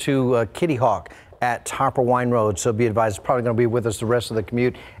over to Kitty Hawk at Harper Wine Road. So be advised, it's probably going to be with us the rest of the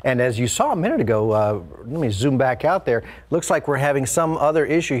commute. And as you saw a minute ago, let me zoom back out there. Looks like we're having some other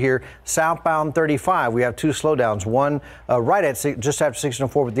issue here. Southbound 35, we have two slowdowns. One right at just after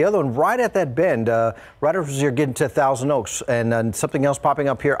 604, but the other one right at that bend, right as you're getting to Thousand Oaks. And something else popping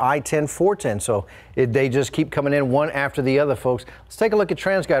up here, I-10, 410. So they just keep coming in one after the other, folks. Let's take a look at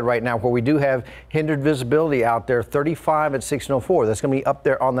TransGuide right now, where we do have hindered visibility out there. 35 at 604. That's going to be up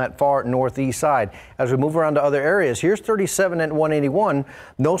there on that far northeast side. As we move around to other areas, here's 37 at 181.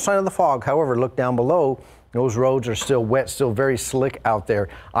 No sign of the fog. However, look down below. Those roads are still wet, still very slick out there.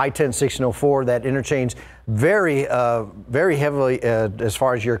 I-10, 604, that interchange very heavily as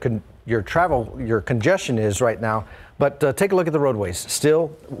far as your congestion is right now. But take a look at the roadways.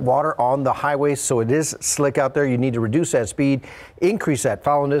 Still water on the highways, so it is slick out there. You need to reduce that speed, increase that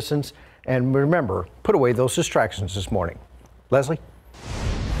follow distance, and remember, put away those distractions this morning. Leslie?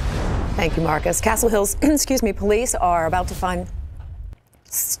 Thank you, Marcus. Castle Hills, police are out to find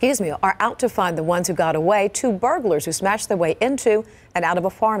the ones who got away. Two burglars who smashed their way into and out of a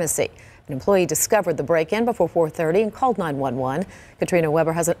pharmacy. An employee discovered the break-in before 4:30 and called 911. Katrina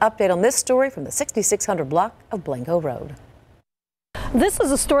Weber has an update on this story from the 6600 block of Blanco Road. This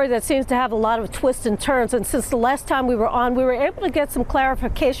is a story that seems to have a lot of twists and turns, and since the last time we were on, we were able to get some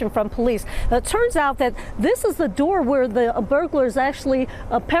clarification from police. It turns out that this is the door where the burglars actually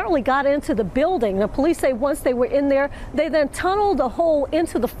apparently got into the building. The police say once they were in there, they then tunneled a hole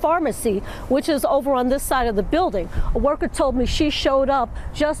into the pharmacy, which is over on this side of the building. A worker told me she showed up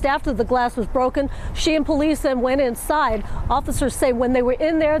just after the glass was broken. She and police then went inside. Officers say when they were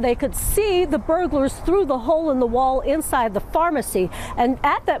in there, they could see the burglars through the hole in the wall inside the pharmacy. And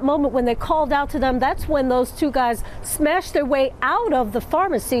at that moment when they called out to them, that's when those two guys smashed their way out of the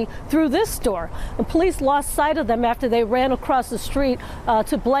pharmacy through this door. The police lost sight of them after they ran across the street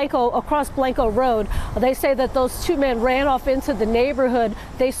across Blanco Road. They say that those two men ran off into the neighborhood.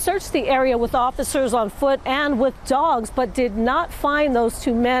 They searched the area with officers on foot and with dogs, but did not find those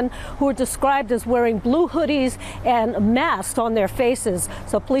two men, who were described as wearing blue hoodies and masks on their faces.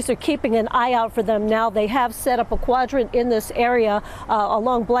 So police are keeping an eye out for them now. They have set up a quadrant in this area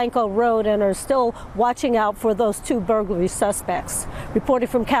along Blanco Road and are still watching out for those two burglary suspects. Reporting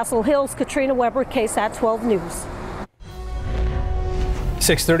from Castle Hills, Katrina Weber, KSAT 12 News.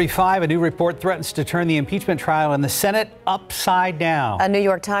 6:35, a new report threatens to turn the impeachment trial in the Senate upside down. A New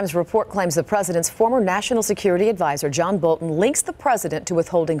York Times report claims the president's former national security advisor, John Bolton, links the president to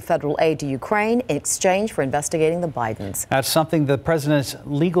withholding federal aid to Ukraine in exchange for investigating the Bidens. That's something the president's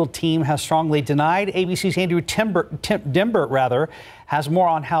legal team has strongly denied. ABC's Andrew Dimbert has more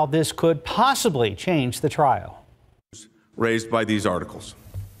on how this could possibly change the trial. Raised by these articles.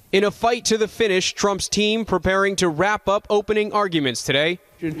 In a fight to the finish, Trump's team preparing to wrap up opening arguments today.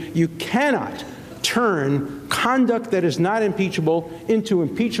 You cannot turn conduct that is not impeachable into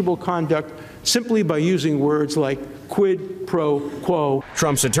impeachable conduct simply by using words like quid pro quo.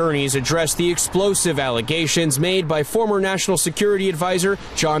 Trump's attorneys addressed the explosive allegations made by former national security advisor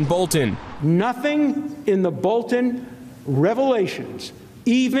John Bolton. Nothing in the Bolton revelations,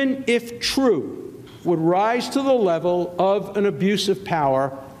 even if true, would rise to the level of an abuse of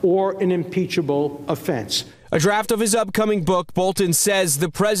power or an impeachable offense. A draft of his upcoming book, Bolton says the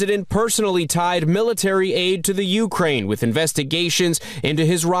president personally tied military aid to the Ukraine with investigations into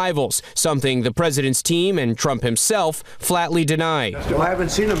his rivals, something the president's team and Trump himself flatly deny. I haven't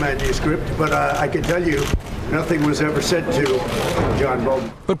seen a manuscript, but I can tell you nothing was ever said to John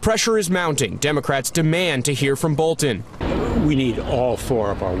Bolton. But pressure is mounting. Democrats demand to hear from Bolton. We need all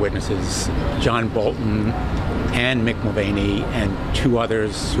four of our witnesses, John Bolton and Mick Mulvaney and two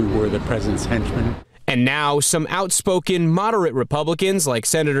others who were the president's henchmen. And now some outspoken moderate Republicans like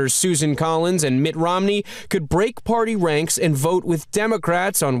Senators Susan Collins and Mitt Romney could break party ranks and vote with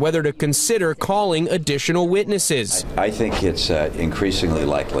Democrats on whether to consider calling additional witnesses. I think it's increasingly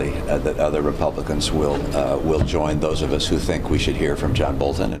likely that other Republicans will join those of us who think we should hear from John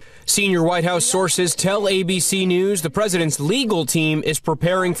Bolton. Senior White House sources tell ABC News the president's legal team is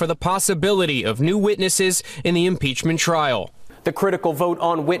preparing for the possibility of new witnesses in the impeachment trial. The critical vote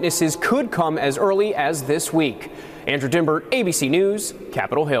on witnesses could come as early as this week. Andrew Dimbert, ABC News,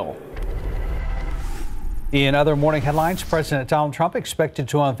 Capitol Hill. In other morning headlines, President Donald Trump expected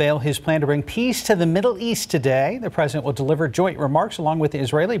to unveil his plan to bring peace to the Middle East today. The president will deliver joint remarks along with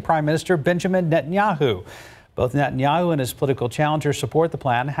Israeli Prime Minister Benjamin Netanyahu. Both Netanyahu and his political challenger support the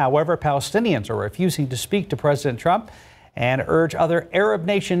plan. However, Palestinians are refusing to speak to President Trump and urge other Arab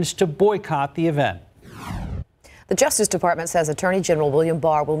nations to boycott the event. The Justice Department says Attorney General William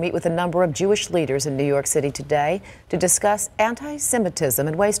Barr will meet with a number of Jewish leaders in New York City today to discuss anti-Semitism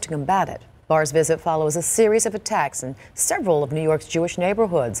and ways to combat it. Barr's visit follows a series of attacks in several of New York's Jewish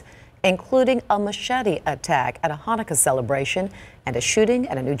neighborhoods, including a machete attack at a Hanukkah celebration and a shooting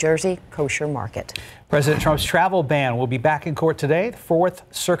at a New Jersey kosher market. President Trump's travel ban will be back in court today. The Fourth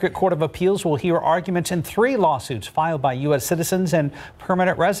Circuit Court of Appeals will hear arguments in 3 lawsuits filed by U.S. citizens and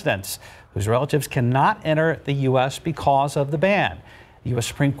permanent residents whose relatives cannot enter the U.S. because of the ban. The U.S.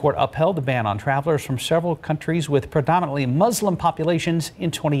 Supreme Court upheld the ban on travelers from several countries with predominantly Muslim populations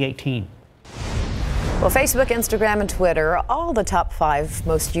in 2018. Well, Facebook, Instagram, and Twitter are all the top 5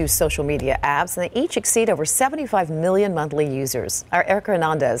 most used social media apps, and they each exceed over 75 million monthly users. Our Erica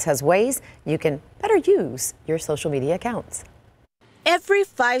Hernandez has ways you can better use your social media accounts. Every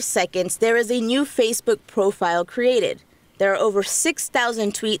 5 seconds, there is a new Facebook profile created. There are over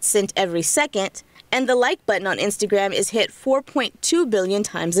 6,000 tweets sent every second, and the like button on Instagram is hit 4.2 billion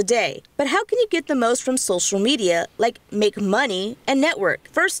times a day. But how can you get the most from social media, like make money and network?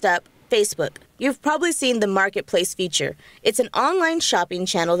 First up, Facebook. You've probably seen the Marketplace feature. It's an online shopping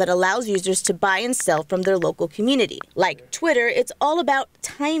channel that allows users to buy and sell from their local community. Like Twitter, it's all about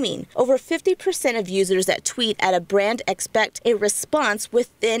timing. Over 50% of users that tweet at a brand expect a response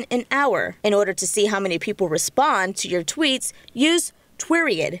within an hour. In order to see how many people respond to your tweets, use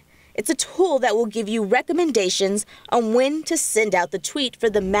Twiriad. It's a tool that will give you recommendations on when to send out the tweet for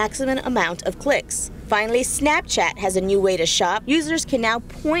the maximum amount of clicks. Finally, Snapchat has a new way to shop. Users can now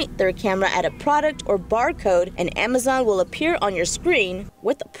point their camera at a product or barcode, and Amazon will appear on your screen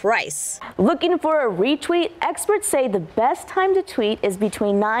with a price. Looking for a retweet? Experts say the best time to tweet is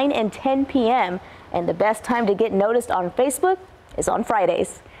between 9 and 10 p.m., and the best time to get noticed on Facebook is on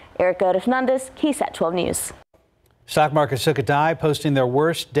Fridays. Erica Hernandez, KSAT 12 News. Stock markets took a dive, posting their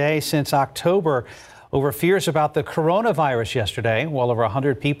worst day since October over fears about the coronavirus yesterday. Well over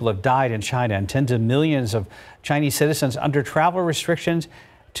 100 people have died in China and tens of millions of Chinese citizens under travel restrictions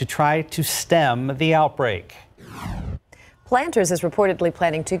to try to stem the outbreak. Planters is reportedly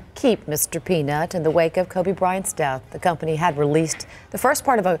planning to keep Mr. Peanut in the wake of Kobe Bryant's death. The company had released the first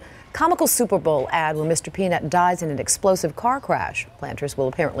part of a comical Super Bowl ad where Mr. Peanut dies in an explosive car crash. Planters will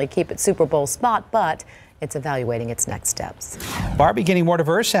apparently keep its Super Bowl spot, but it's evaluating its next steps. Barbie getting more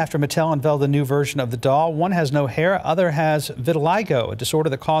diverse after Mattel unveiled a new version of the doll. One has no hair, other has vitiligo, a disorder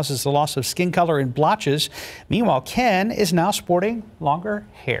that causes the loss of skin color in blotches. Meanwhile, Ken is now sporting longer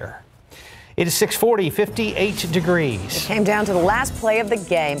hair. It is 6:40, 58 degrees. It came down to the last play of the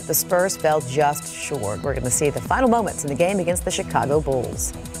game. The Spurs fell just short. We're going to see the final moments in the game against the Chicago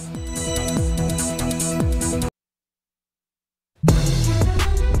Bulls.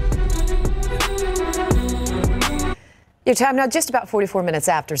 Your time now just about 44 minutes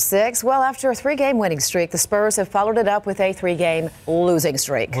after 6. Well, after a 3-game winning streak, the Spurs have followed it up with a 3-game losing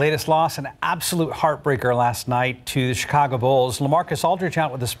streak. Latest loss, an absolute heartbreaker last night to the Chicago Bulls. LaMarcus Aldridge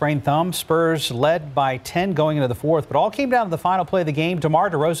out with a sprained thumb. Spurs led by 10 going into the fourth, but all came down to the final play of the game. DeMar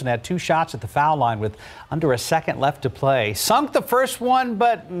DeRozan had 2 shots at the foul line with under a second left to play. Sunk the first one,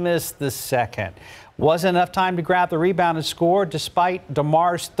 but missed the second. Wasn't enough time to grab the rebound and score. Despite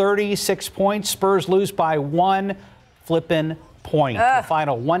DeMar's 36 points, Spurs lose by 1 flippin' point. The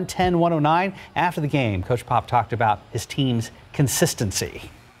final 110-109. After the game, Coach Pop talked about his team's consistency.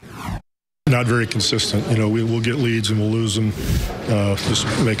 Not very consistent. You know, we'll get leads and we'll lose them, just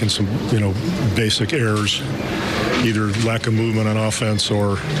making some, basic errors, either lack of movement on offense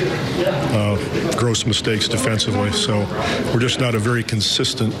or gross mistakes defensively. So we're just not a very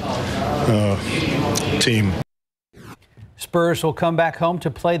consistent team. Spurs will come back home to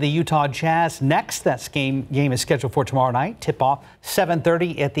play the Utah Jazz next. That game is scheduled for tomorrow night. Tip-off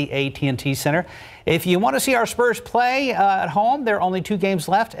 7:30 at the AT&T Center. If you want to see our Spurs play at home, there are only 2 games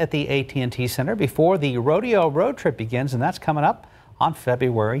left at the AT&T Center before the rodeo road trip begins, and that's coming up on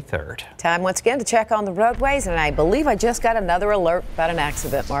February 3rd. Time once again to check on the roadways, and I believe I just got another alert about an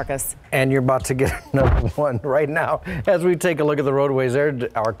accident, Marcus. And you're about to get another one right now as we take a look at the roadways. There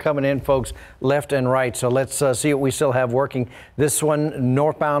are coming in, folks, left and right. So let's see what we still have working. This one,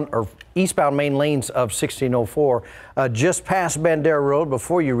 northbound or eastbound main lanes of 1604, just past Bandera Road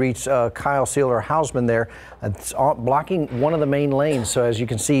before you reach Kyle Sealer Hausman there. It's blocking one of the main lanes. So as you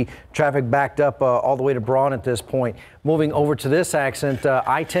can see, traffic backed up all the way to Braun at this point. Moving over to this accident,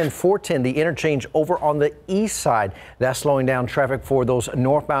 I-10 410, the interchange over on the east side. That's slowing down traffic for those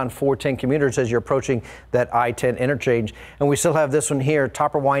northbound 410 commuters as you're approaching that I-10 interchange. And we still have this one here,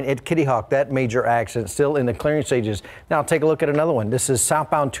 Topper Wine at Kitty Hawk, that major accident still in the clearing stages. Now take a look at another one. This is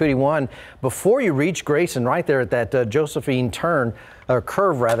southbound 281 before you reach Grayson, right there at that Josephine turn, or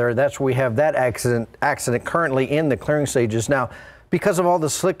curve rather. That's where we have that accident currently in the clearing stages. Now, because of all the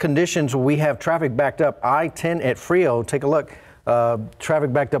slick conditions, we have traffic backed up. I-10 at Frio, take a look.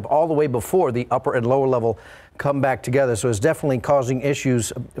 Traffic backed up all the way before the upper and lower level come back together. So it's definitely causing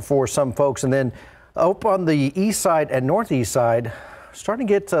issues for some folks. And then up on the east side and northeast side, starting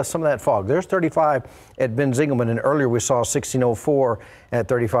to get some of that fog. There's 35 at Ben Zingelman, and earlier we saw 1604 at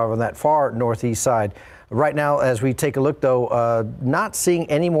 35 on that far northeast side. Right now, as we take a look, though, not seeing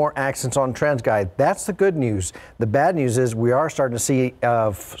any more accidents on TransGuide. That's the good news. The bad news is we are starting to see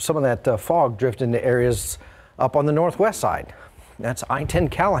some of that fog drift into areas up on the northwest side. That's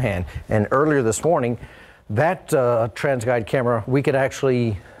I-10 Callahan. And earlier this morning, that TransGuide camera, we could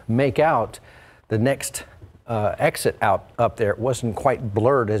actually make out the next exit out up there. It wasn't quite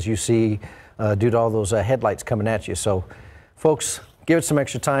blurred, as you see, due to all those headlights coming at you. So, folks, give it some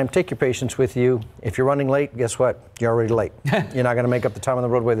extra time. Take your patience with you. If you're running late, guess what? You're already late. You're not going to make up the time on the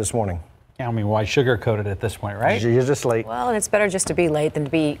roadway this morning. I mean, why sugarcoat it at this point, right? You're just late. Well, and it's better just to be late than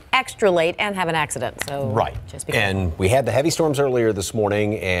to be extra late and have an accident. So right. Just be careful. And we had the heavy storms earlier this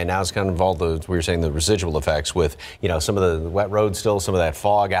morning, and now it's kind of all the, we were saying, the residual effects with, you know, some of the wet roads still, some of that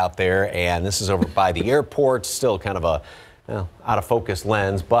fog out there. And this is over by the airport, still kind of a out of focus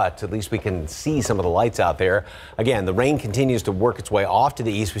lens, but at least we can see some of the lights out there. Again, the rain continues to work its way off to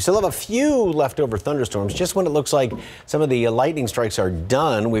the east. We still have a few leftover thunderstorms. Just when it looks like some of the lightning strikes are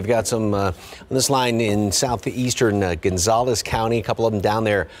done, we've got some on this line in southeastern Gonzales County, a couple of them down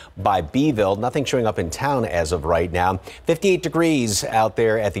there by Beeville. Nothing showing up in town as of right now. 58 degrees out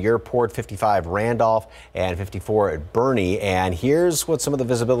there at the airport, 55 Randolph, and 54 at Bernie. And here's what some of the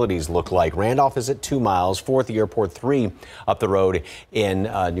visibilities look like. Randolph is at 2 miles, 4 at the airport, 3 up the road in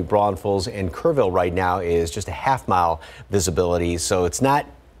New Braunfels, and Kerrville right now is just a half-mile visibility. So it's not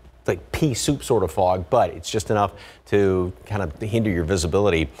like pea soup sort of fog, but it's just enough to kind of hinder your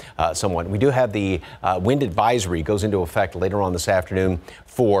visibility somewhat. We do have the wind advisory goes into effect later on this afternoon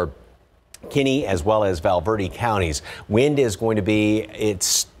for Kinney as well as Val Verde counties. Wind is going to be,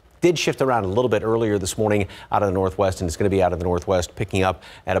 did shift around a little bit earlier this morning out of the northwest, and it's going to be out of the northwest, picking up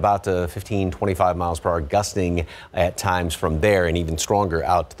at about 15, 25 miles per hour, gusting at times from there, and even stronger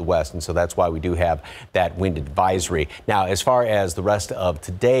out to the west. And so that's why we do have that wind advisory. Now, as far as the rest of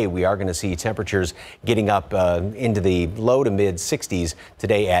today, we are going to see temperatures getting up into the low to mid 60s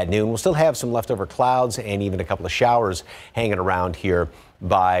today at noon. We'll still have some leftover clouds and even a couple of showers hanging around here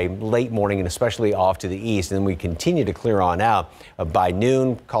by late morning, and especially off to the east. And then we continue to clear on out by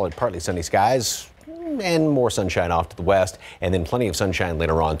noon, call it partly sunny skies and more sunshine off to the west, and then plenty of sunshine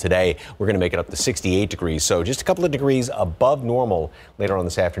later on today. We're going to make it up to 68 degrees, so just a couple of degrees above normal later on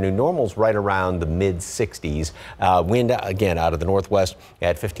this afternoon. Normal's right around the mid 60s. Wind again out of the northwest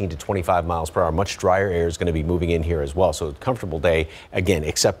at 15 to 25 miles per hour. Much drier air is going to be moving in here as well, so a comfortable day again,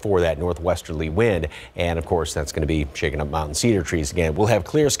 except for that northwesterly wind. And of course, that's going to be shaking up mountain cedar trees again. We'll have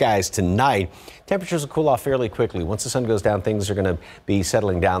clear skies tonight. Temperatures will cool off fairly quickly. Once the sun goes down, things are going to be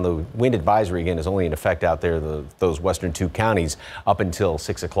settling down. The wind advisory, again, is only in effect out there, those western 2 counties, up until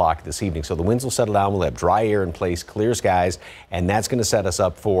 6 o'clock this evening. So the winds will settle down. We'll have dry air in place, clear skies, and that's going to set us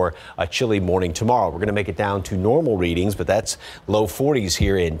up for a chilly morning tomorrow. We're going to make it down to normal readings, but that's low 40s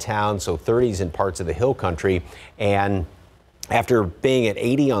here in town, so 30s in parts of the hill country. And after being at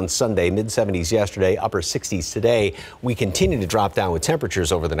 80 on Sunday, mid 70s yesterday, upper 60s today, we continue to drop down with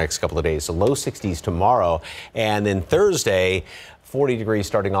temperatures over the next couple of days. So low 60s tomorrow, and then Thursday, 40 degrees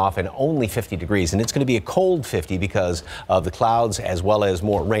starting off and only 50 degrees. And it's going to be a cold 50 because of the clouds as well as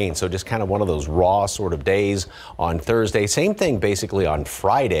more rain. So just kind of one of those raw sort of days on Thursday. Same thing basically on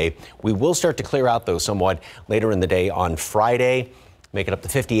Friday. We will start to clear out though somewhat later in the day on Friday. Make it up to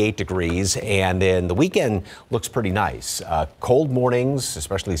 58 degrees, and then the weekend looks pretty nice. Cold mornings,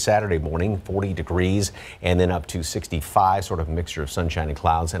 especially Saturday morning, 40 degrees, and then up to 65, sort of a mixture of sunshine and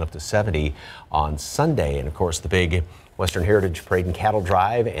clouds, and up to 70 on Sunday. And of course, the big Western Heritage Parade and Cattle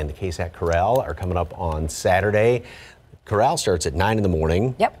Drive and the KSAC Corral are coming up on Saturday. Corral starts at 9 in the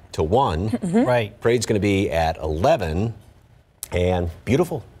morning. Yep. To 1. Right. Parade's going to be at 11. And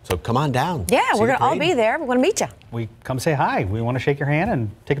beautiful. So come on down. Yeah, we're going to all be there. We want to meet you. We come say hi. We want to shake your hand and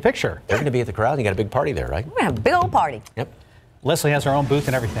take a picture. They're going to be at the Corral. You got a big party there, right? We're going to have a big old party. Yep. Leslie has her own booth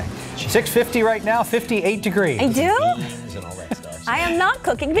and everything. 6:50 right now, 58 degrees. I do? And all that stuff. I am not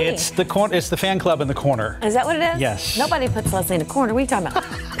cooking beans. It's the fan club in the corner. Is that what it is? Yes. Nobody puts Leslie in a corner. What are you talking about?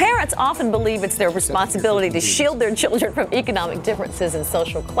 Parents often believe it's their responsibility to shield their children from economic differences in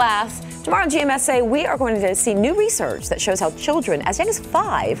social class. Tomorrow on Gmsa, we are going to see new research that shows how children as young as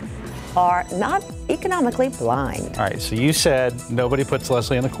 5 are not economically blind. All right, so you said nobody puts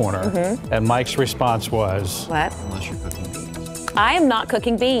Leslie in the corner, and Mike's response was? What? Unless you're cooking beans. I am not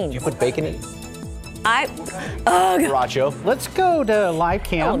cooking beans. You put bacon in? Racho. Let's go to live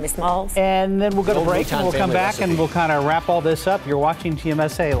cam. Smalls. And then we'll go to break and we'll come back recipe. and we'll kind of wrap all this up. You're watching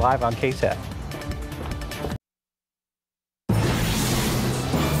GMSA live on KSAT.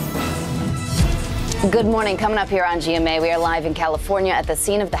 Good morning. Coming up here on GMA, we are live in California at the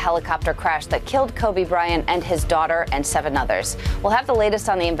scene of the helicopter crash that killed Kobe Bryant and his daughter and 7 others. We'll have the latest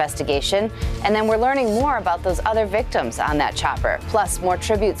on the investigation, and then we're learning more about those other victims on that chopper. Plus, more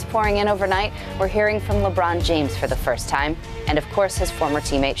tributes pouring in overnight. We're hearing from LeBron James for the first time, and of course, his former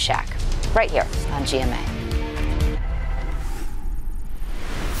teammate Shaq. Right here on GMA.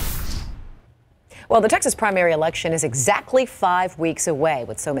 Well, the Texas primary election is exactly 5 weeks away.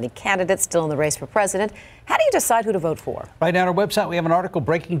 With so many candidates still in the race for president, how do you decide who to vote for? Right now on our website, we have an article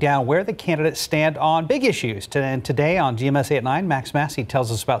breaking down where the candidates stand on big issues. And today on GMSA at 9, Max Massey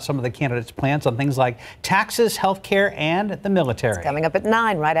tells us about some of the candidates' plans on things like taxes, health care, and the military. It's coming up at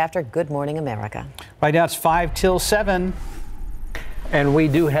 9, right after Good Morning America. Right now it's 5 till 7. And we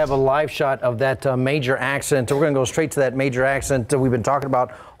do have a live shot of that major accident. We're going to go straight to that major accident we've been talking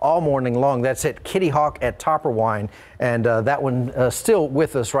about all morning long. That's at Kitty Hawk at Topperwine. And that one still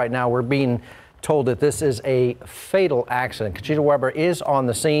with us right now. We're being told that this is a fatal accident. Conchita Weber is on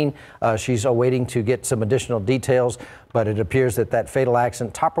the scene. She's awaiting to get some additional details, but it appears that that fatal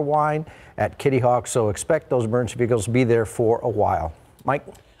accident, Topperwine at Kitty Hawk. So expect those emergency vehicles to be there for a while. Mike?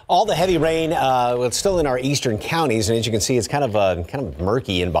 All the heavy rain, it's still in our eastern counties, and as you can see, it's kind of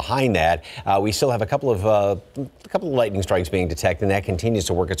murky. And behind that, we still have a couple of lightning strikes being detected, and that continues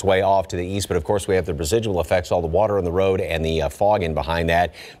to work its way off to the east. But of course, we have the residual effects, all the water on the road, and the fog in behind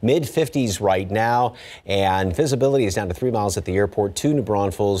that. Mid-50s right now, and visibility is down to 3 miles at the airport, 2 New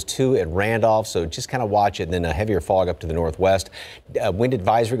Braunfels, 2 at Randolph. So just kind of watch it, and then a heavier fog up to the northwest. Wind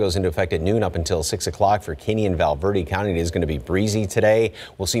advisory goes into effect at noon up until 6 o'clock for Kinney and Valverde County. It is going to be breezy today.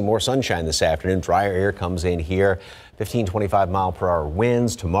 We'll see more sunshine this afternoon. Drier air comes in here. 15, 25 mile per hour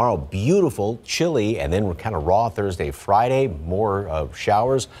winds. Tomorrow, beautiful, chilly, and then we're kind of raw Thursday, Friday. More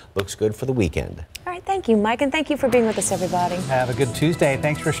showers. Looks good for the weekend. All right. Thank you, Mike. And thank you for being with us, everybody. Have a good Tuesday.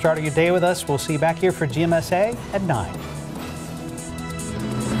 Thanks for starting your day with us. We'll see you back here for GMSA at 9.